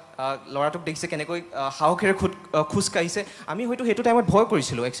ল'ৰাটোক দেখিছে কেনেকৈ সাহসেৰে খোজকাঢ়িছে আমি হয়তো সেইটো টাইমত ভয়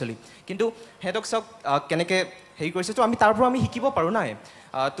কৰিছিলোঁ একচুৱেলি কিন্তু সিহঁতক চাওক কেনেকৈ হেৰি কৰিছে তো আমি তাৰ পৰা আমি শিকিব পাৰোঁ নাই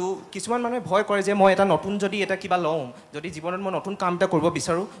তো কিছুমান মানুহে ভয় কৰে যে মই এটা নতুন যদি এটা কিবা লওঁ যদি জীৱনত মই নতুন কাম এটা কৰিব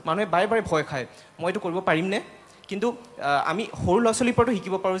বিচাৰোঁ মানুহে বাৰে বাৰে ভয় খায় মই এইটো কৰিব পাৰিমনে কিন্তু আমি সৰু ল'ৰা ছোৱালীৰ পৰাতো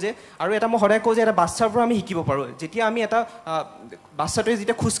শিকিব পাৰোঁ যে আৰু এটা মই সদায় কওঁ যে এটা বাচ্চাৰ পৰা আমি শিকিব পাৰোঁ যেতিয়া আমি এটা বাচ্চাটোৱে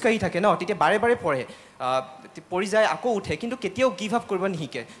যেতিয়া খোজকাঢ়ি থাকে ন তেতিয়া বাৰে বাৰে পৰি যায় আকৌ উঠে কিন্তু কেতিয়াও গিভ আপ কৰিব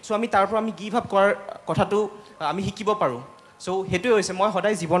নিশিকে চ' আমি তাৰ পৰা আমি গিভ আপ কৰাৰ কথাটো আমি শিকিব পাৰোঁ চ' সেইটোৱে হৈছে মই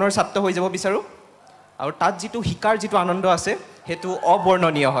সদায় জীৱনৰ ছাত্ৰ হৈ যাব বিচাৰোঁ আৰু তাত যিটো শিকাৰ যিটো আনন্দ আছে সেইটো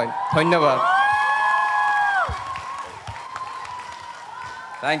অবৰ্ণনীয় হয় ধন্যবাদ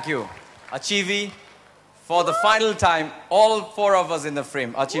Thank you. Achivi, for the final time, all four of us in the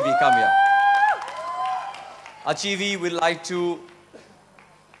frame. Achivi, come here. Achivi, we'd like to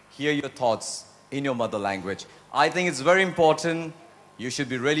hear your thoughts in your mother language. I think it's very important. You should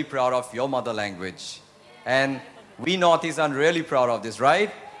be really proud of your mother language. And we Northeast are really proud of this,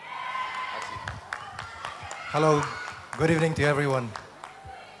 right? Hello, good evening to everyone.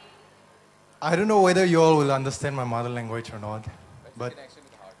 I don't know whether you all will understand my mother language or not, but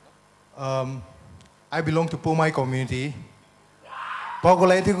I belong to Pomai community.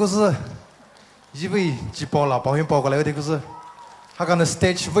 Pokolai tikusa, jibi jipola, pohim pokolai tikusa. Hakana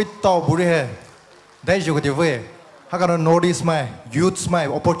stage with tau burihe, dai jogadiwe. Hakana notice my youth's my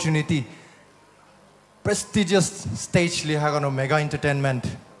opportunity. Prestigious stage li hakana mega entertainment.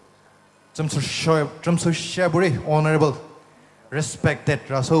 Jamsu Shaburi, honorable, respected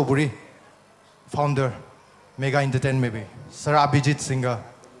Raso Buri, founder, Mega Entertainment, Sir Abhijit Singha.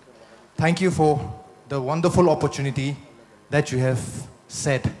 Thank you for the wonderful opportunity that you have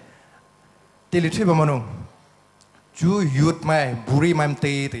set. Tilitri Bamanu, Ju Youth Mai, Buri Mam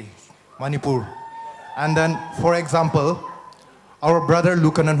Teiti, Manipur. And then, for example, our brother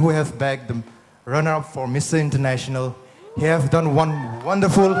Lukanan, who have bagged the runner-up for Mr. International, he have done one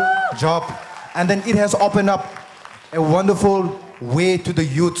wonderful job, and then it has opened up a wonderful way to the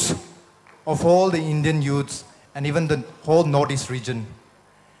youths of all the Indian youths and even the whole Northeast region.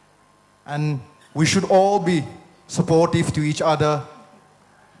 And we should all be supportive to each other.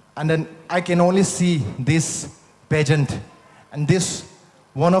 And then I can only see this pageant and this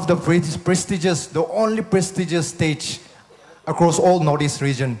one of the prestigious, the only prestigious stage across all Northeast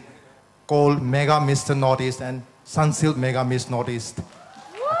region called Mega Mr. Northeast and Sunsilk Mega Miss Northeast.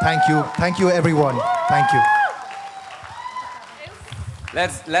 Thank you everyone. Thank you.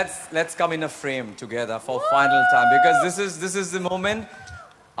 Let's come in a frame together for final time because this is the moment.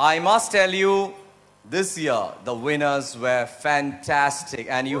 I must tell you, this year the winners were fantastic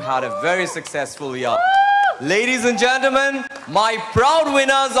and you had a very successful year. Ladies and gentlemen, my proud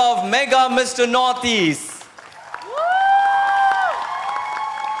winners of Mega Mr. Northeast.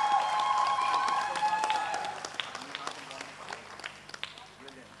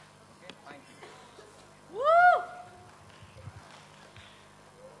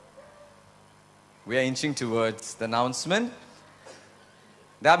 We are inching towards the announcement.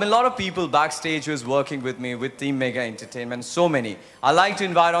 There have been a lot of people backstage who is working with me with Team Mega Entertainment, so many. I'd like to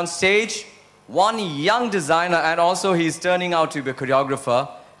invite on stage one young designer and also he's turning out to be a choreographer.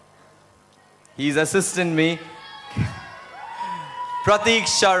 He's assisting me. Pratik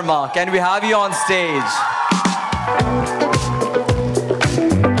Sharma, can we have you on stage?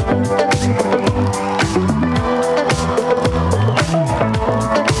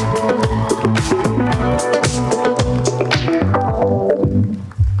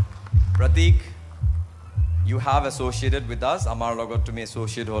 Pratik, you have associated with us. Amar logot to me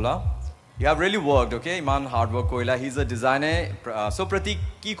associate hola. You have really worked, okay? Iman hard work koila. He's a designer. So Pratik,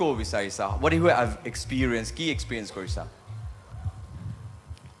 ki ko bisarisa? What do you have experience? Key experience korisa?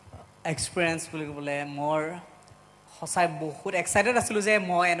 Experience বুলি ক'লে মোৰ সঁচাই বহুত excited আছিলোঁ যে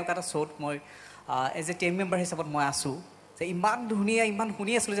মই এনেকুৱা এটা শ্ব'ত মই এজ এ টিম মেম্বাৰ হিচাপত মই আছোঁ যে ইমান ধুনীয়া ইমান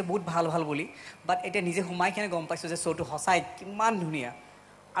শুনি আছিলোঁ যে বহুত ভাল ভাল বুলি বাট এতিয়া নিজে সোমাই কিনে গম পাইছোঁ যে শ্ব'টো সঁচাই কিমান ধুনীয়া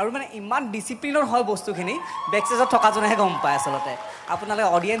আৰু মানে ইমান ডিচিপ্লিনৰ হয় বস্তুখিনি বেকষ্টেজত থকাজনেহে গম পায় আচলতে আপোনালোকে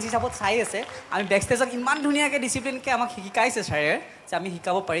অডিয়েঞ্চ হিচাপত চাই আছে আমি বেকষ্টেজত ইমান ধুনীয়াকৈ ডিচিপ্লিনকৈ আমাক শিকাইছে ছাৰে যে আমি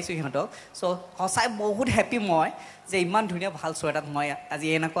শিকাব পাৰিছোঁ সিহঁতক চ' সঁচাই বহুত হেপী মই যে ইমান ধুনীয়া ভাল শ্ব' এটাত মই আজি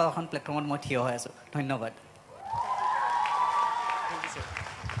এনেকুৱা এখন প্লেটফৰ্মত মই থিয় হৈ আছোঁ ধন্যবাদ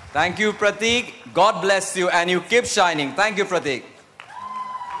Thank you, Pratik. God bless you and you keep shining. Thank you, Pratik.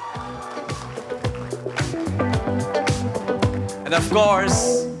 And of course,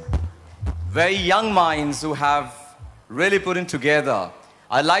 very young minds who have really put in together.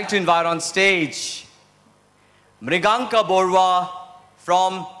 I'd like to invite on stage Mriganka Borwa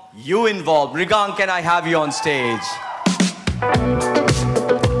from You Involved. Mrigank, can I have you on stage?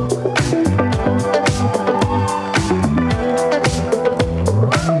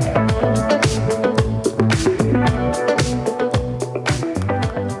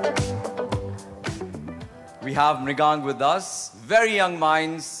 We have Mrigank with us, very young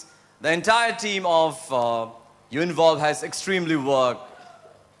minds. The entire team of You Involved has extremely worked.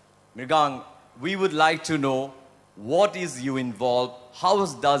 Mrigank, we would like to know what is You Involved, how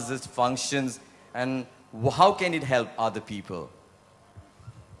does this functions, and how can it help other people?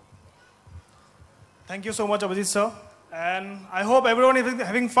 Thank you so much, Abhijit sir. And I hope everyone is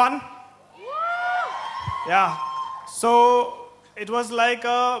having fun. Yeah. So it was like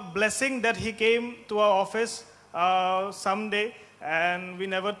a blessing that he came to our office someday, and we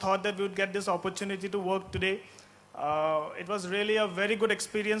never thought that we would get this opportunity to work today. It was really a very good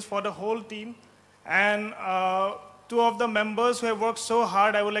experience for the whole team. And two of the members who have worked so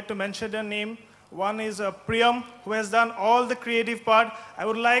hard, I would like to mention their name. One is Priyam, who has done all the creative part. I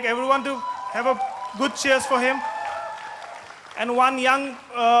would like everyone to have a good cheers for him. And one young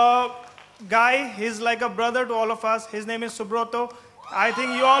guy, he's like a brother to all of us. His name is Subroto. I think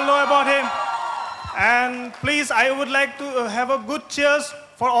you all know about him. And please, I would like to have a good cheers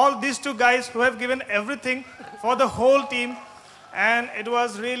for all these two guys who have given everything for the whole team. And it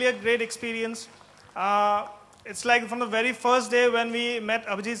was really a great experience. It's like from the very first day when we met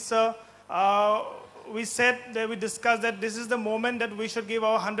Abhijit sir, we said that we discussed that this is the moment that we should give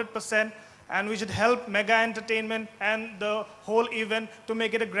our 100%. And we should help Mega Entertainment and the whole event to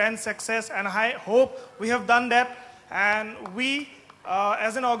make it a grand success. And I hope we have done that. And we,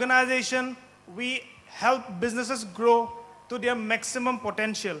 as an organization, we help businesses grow to their maximum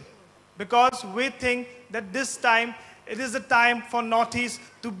potential. Because we think that this time, it is the time for Northeast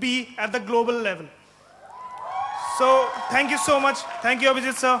to be at the global level. So thank you so much. Thank you,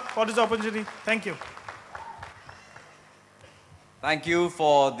 Abhijit sir, for this opportunity. Thank you. Thank you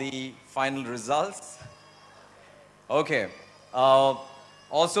for the final results. Okay.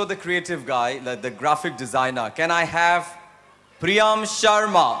 Also the creative guy, like the graphic designer. Can I have Priyam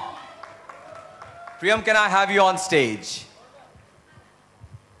Sharma? Priyam, can I have you on stage?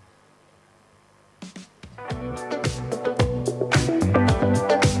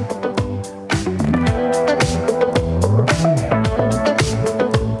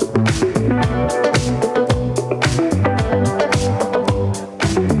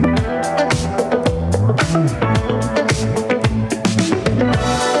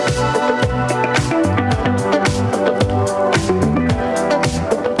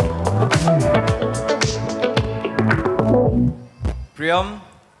 Priyam,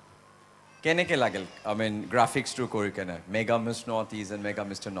 keneke lagil? I mean, graphics to kori kena. Mega Miss Northeast and Mega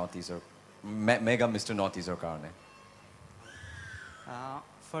Mr. Northeast or Mega Mr. Northeast or karne.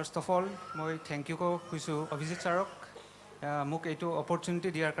 First of all, moi thank you ko kuisu Abhijit sarok muk etu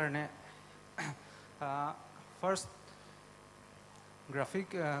opportunity diar karne. First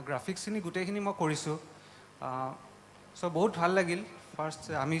graphics ni gutei khini moi korisu. So bahut bhal lagil.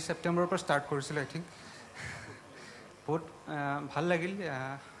 First ami September par start korisil I think. বহুত ভাল লাগিল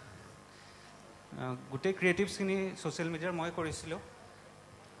গোটেই ক্ৰিয়েটিভছখিনি social মিডিয়াৰ মই কৰিছিলোঁ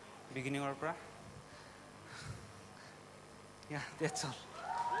বিগিনিঙৰ পৰা that's all.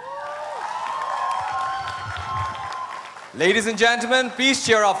 Ladies and gentlemen, please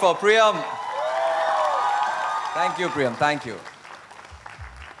cheer up for Priyam. Thank you, Priyam. Thank you.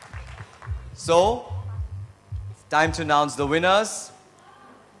 So, it's time to announce the winners.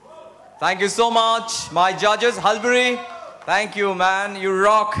 Thank you so much, my judges. Halburi, thank you, man. You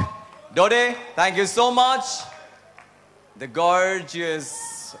rock. Dode, thank you so much. The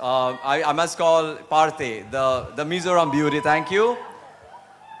gorgeous I must call Parthe, the Mizoram beauty. Thank you.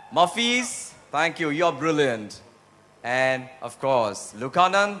 Mafis, thank you. You're brilliant. And of course,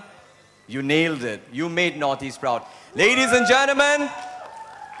 Lukanan, you nailed it. You made Northeast proud. Ladies and gentlemen,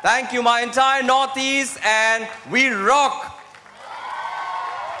 thank you, my entire Northeast, and we rock.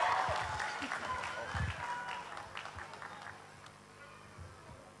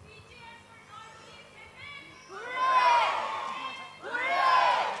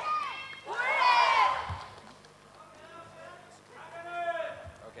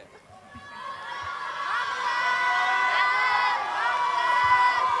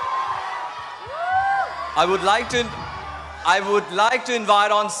 I would like to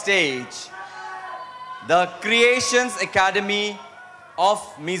invite on stage the Creations Academy of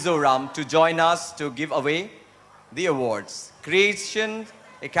Mizoram to join us to give away the awards. Creation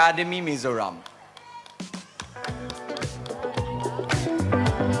Academy Mizoram.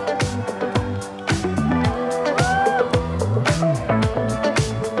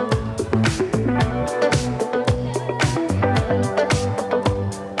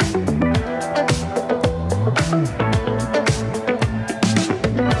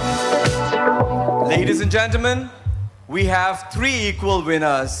 Ladies and gentlemen, we have 3 equal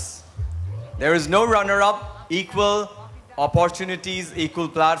winners. There is no runner-up, equal opportunities, equal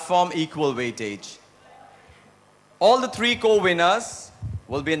platform, equal weightage. All the 3 co-winners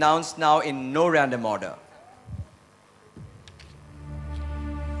will be announced now in no random order.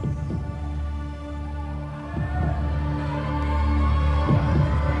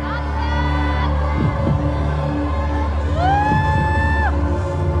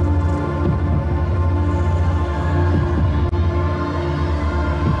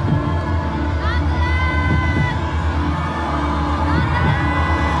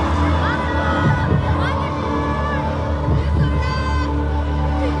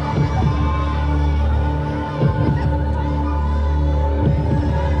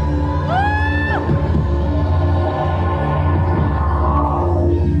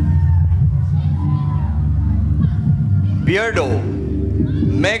 Beardo,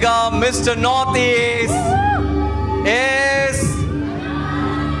 Mega Mr. Northeast is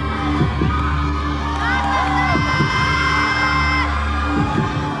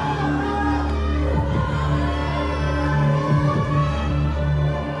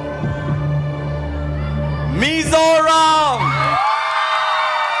Mizoram.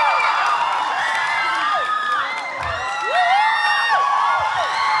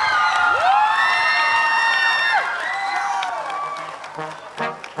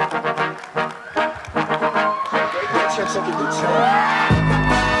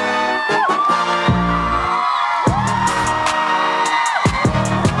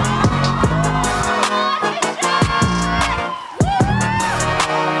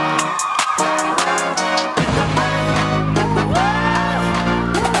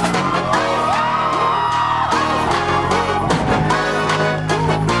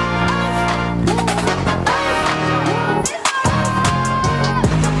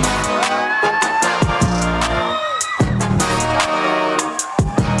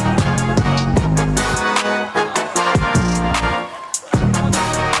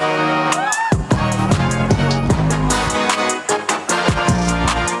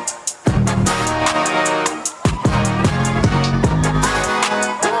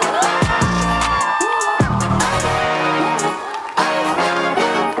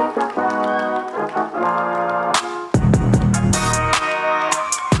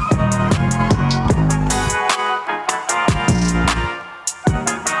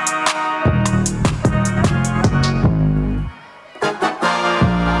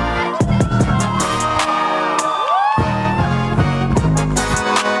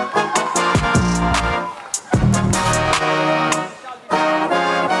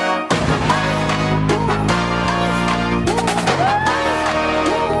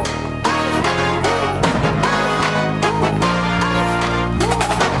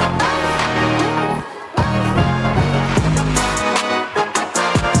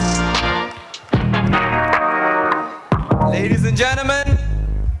 Ladies and gentlemen,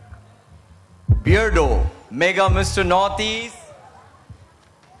 Beardo, Mega Mr. Northeast.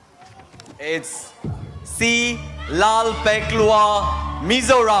 It's C. Lal Peklua,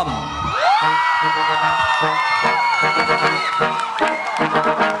 Mizoram.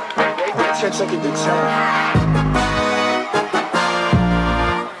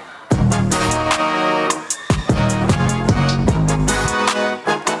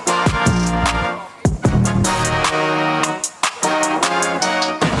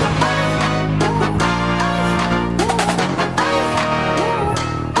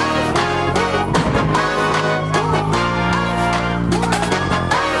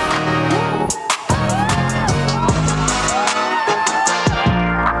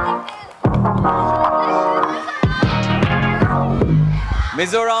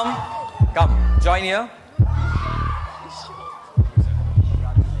 Mizoram, come, join here.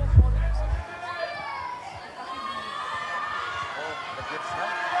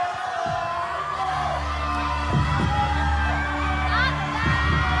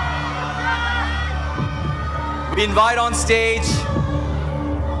 We invite on stage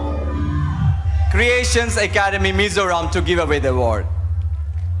Creations Academy Mizoram to give away the award.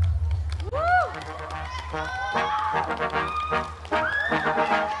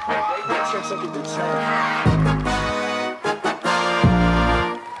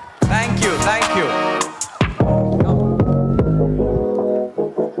 Thank you, thank you.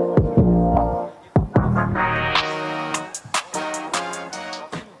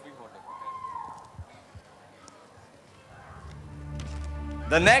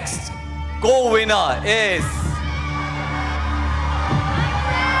 The next co-winner is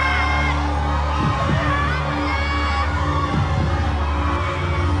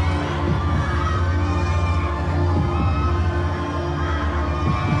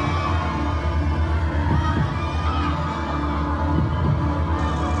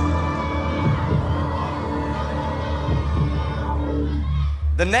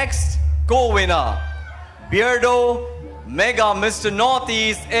Beardo Mega Mr.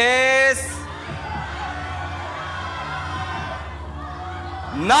 Northeast is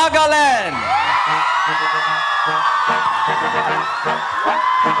Nagaland.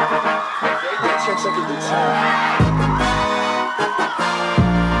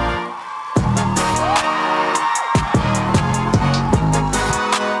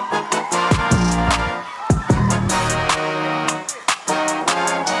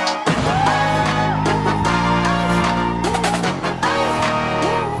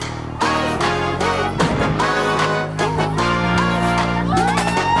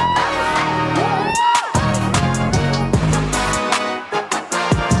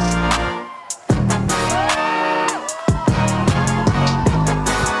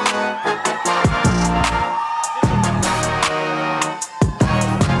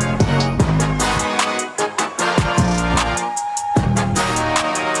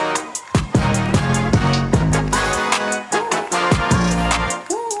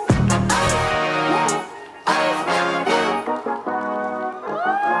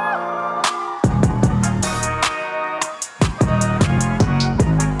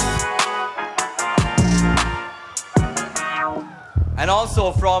 And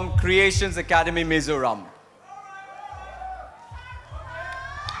also from Creations Academy Mizoram.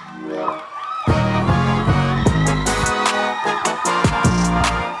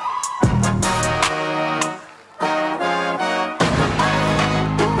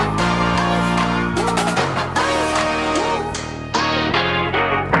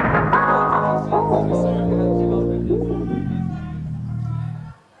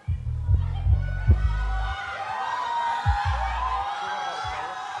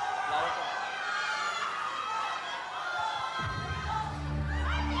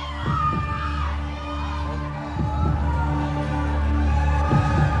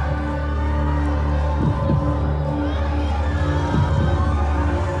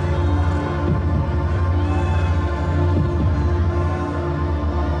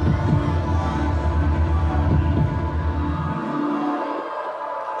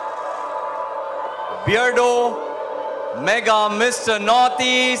 Beardo Mega Mr.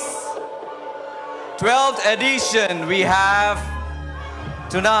 Northeast 12th edition we have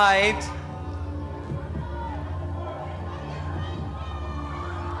tonight.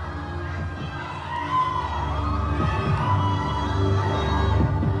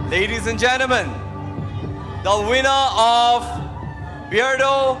 Ladies and gentlemen, the winner of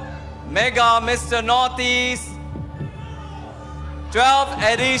Beardo Mega Mr. Northeast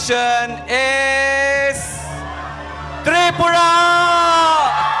 12th edition is Tripura!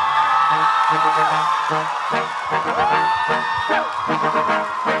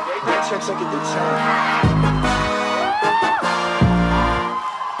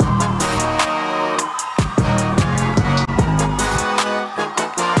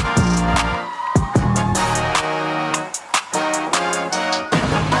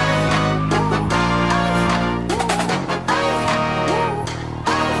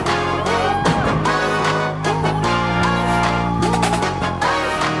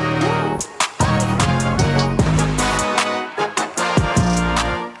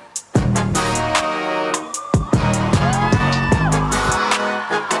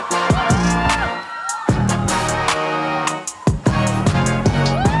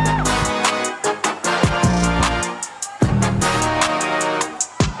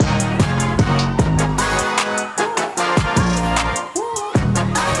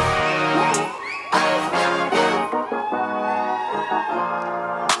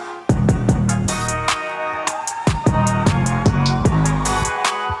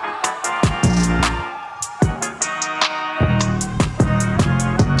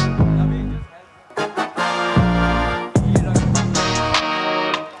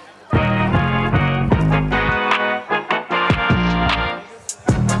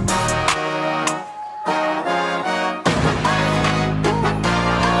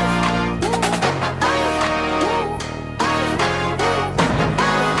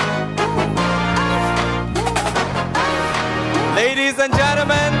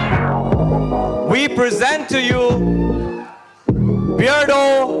 present to you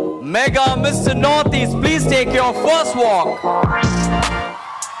Beardo, Mega Mr. Northeast. Please take your first walk.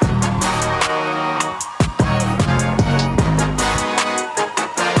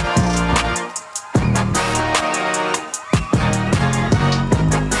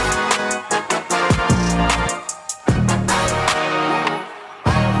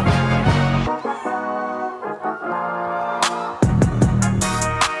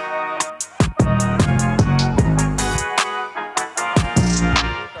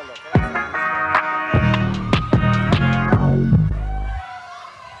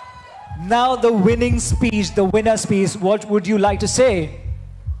 Now the winning speech, the winner speech, what would you like to say?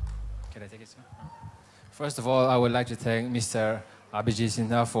 Can I take it, sir? First of all, I would like to thank Mr. Abhijit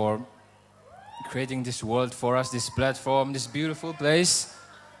Sinha for creating this world for us, this platform, this beautiful place.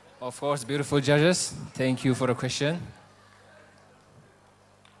 Of course, beautiful judges, thank you for the question.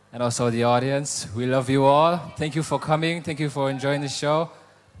 And also the audience, we love you all. Thank you for coming, thank you for enjoying the show.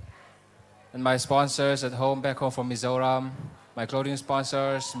 And my sponsors at home, back home from Mizoram, my clothing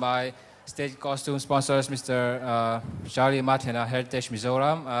sponsors, my stage costume sponsors, Mr. Charlie Matena, Heritage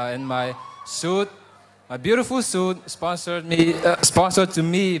Mizoram, and my suit, my beautiful suit, sponsored to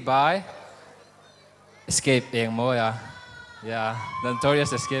me by Escape Eng Moya. Yeah, the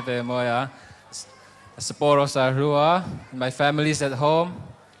notorious Escape Eng Moya. Sapporo Sarua, my families at home,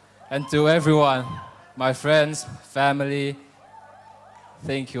 and to everyone, my friends, family,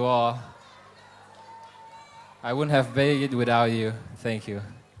 thank you all. I wouldn't have made it without you. Thank you.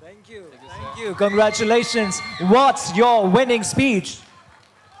 Thank you. Thank you. Congratulations. What's your winning speech?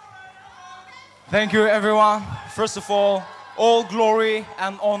 Thank you, everyone. First of all glory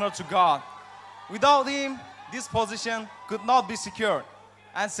and honor to God. Without Him, this position could not be secured.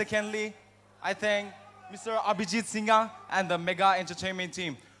 And secondly, I thank Mr. Abhijit Sinha and the Mega Entertainment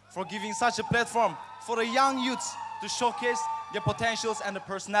team for giving such a platform for the young youths to showcase their potentials and their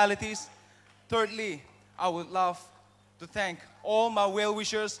personalities. Thirdly, I would love to thank all my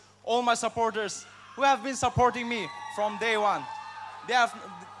well-wishers, all my supporters who have been supporting me from day one.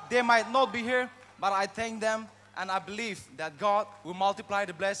 They might not be here, but I thank them and I believe that God will multiply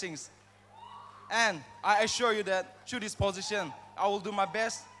the blessings. And I assure you that through this position, I will do my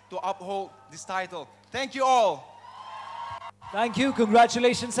best to uphold this title. Thank you all. Thank you.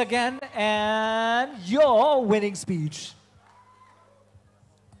 Congratulations again. And your winning speech.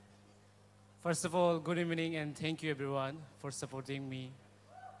 First of all, good evening and thank you everyone for supporting me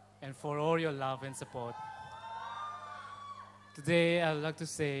and for all your love and support. Today, I would like to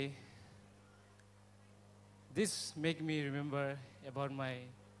say, this make me remember about my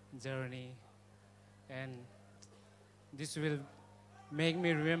journey, and this will make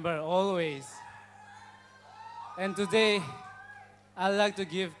me remember always. And today, I'd like to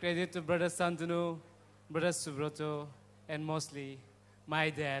give credit to Brother Santanu, Brother Subroto, and mostly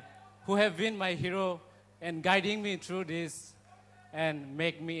my dad, who have been my hero and guiding me through this and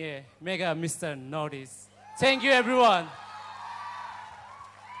make me a Mega Mr. Northeast. Thank you, everyone.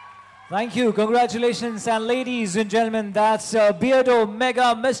 Thank you. Congratulations. And ladies and gentlemen, that's Beardo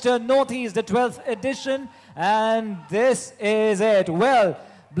Mega Mr. Northeast, the 12th edition. And this is it. Well,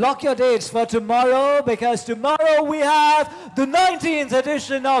 block your dates for tomorrow, because tomorrow we have the 19th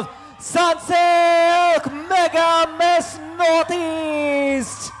edition of Sunsilk Mega Miss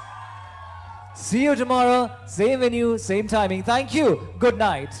Northeast. See you tomorrow, same venue, same timing. Thank you. Good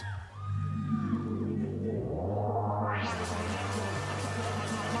night.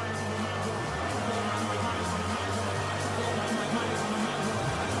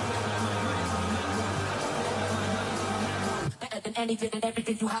 Anything and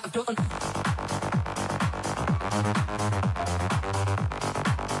everything you have done.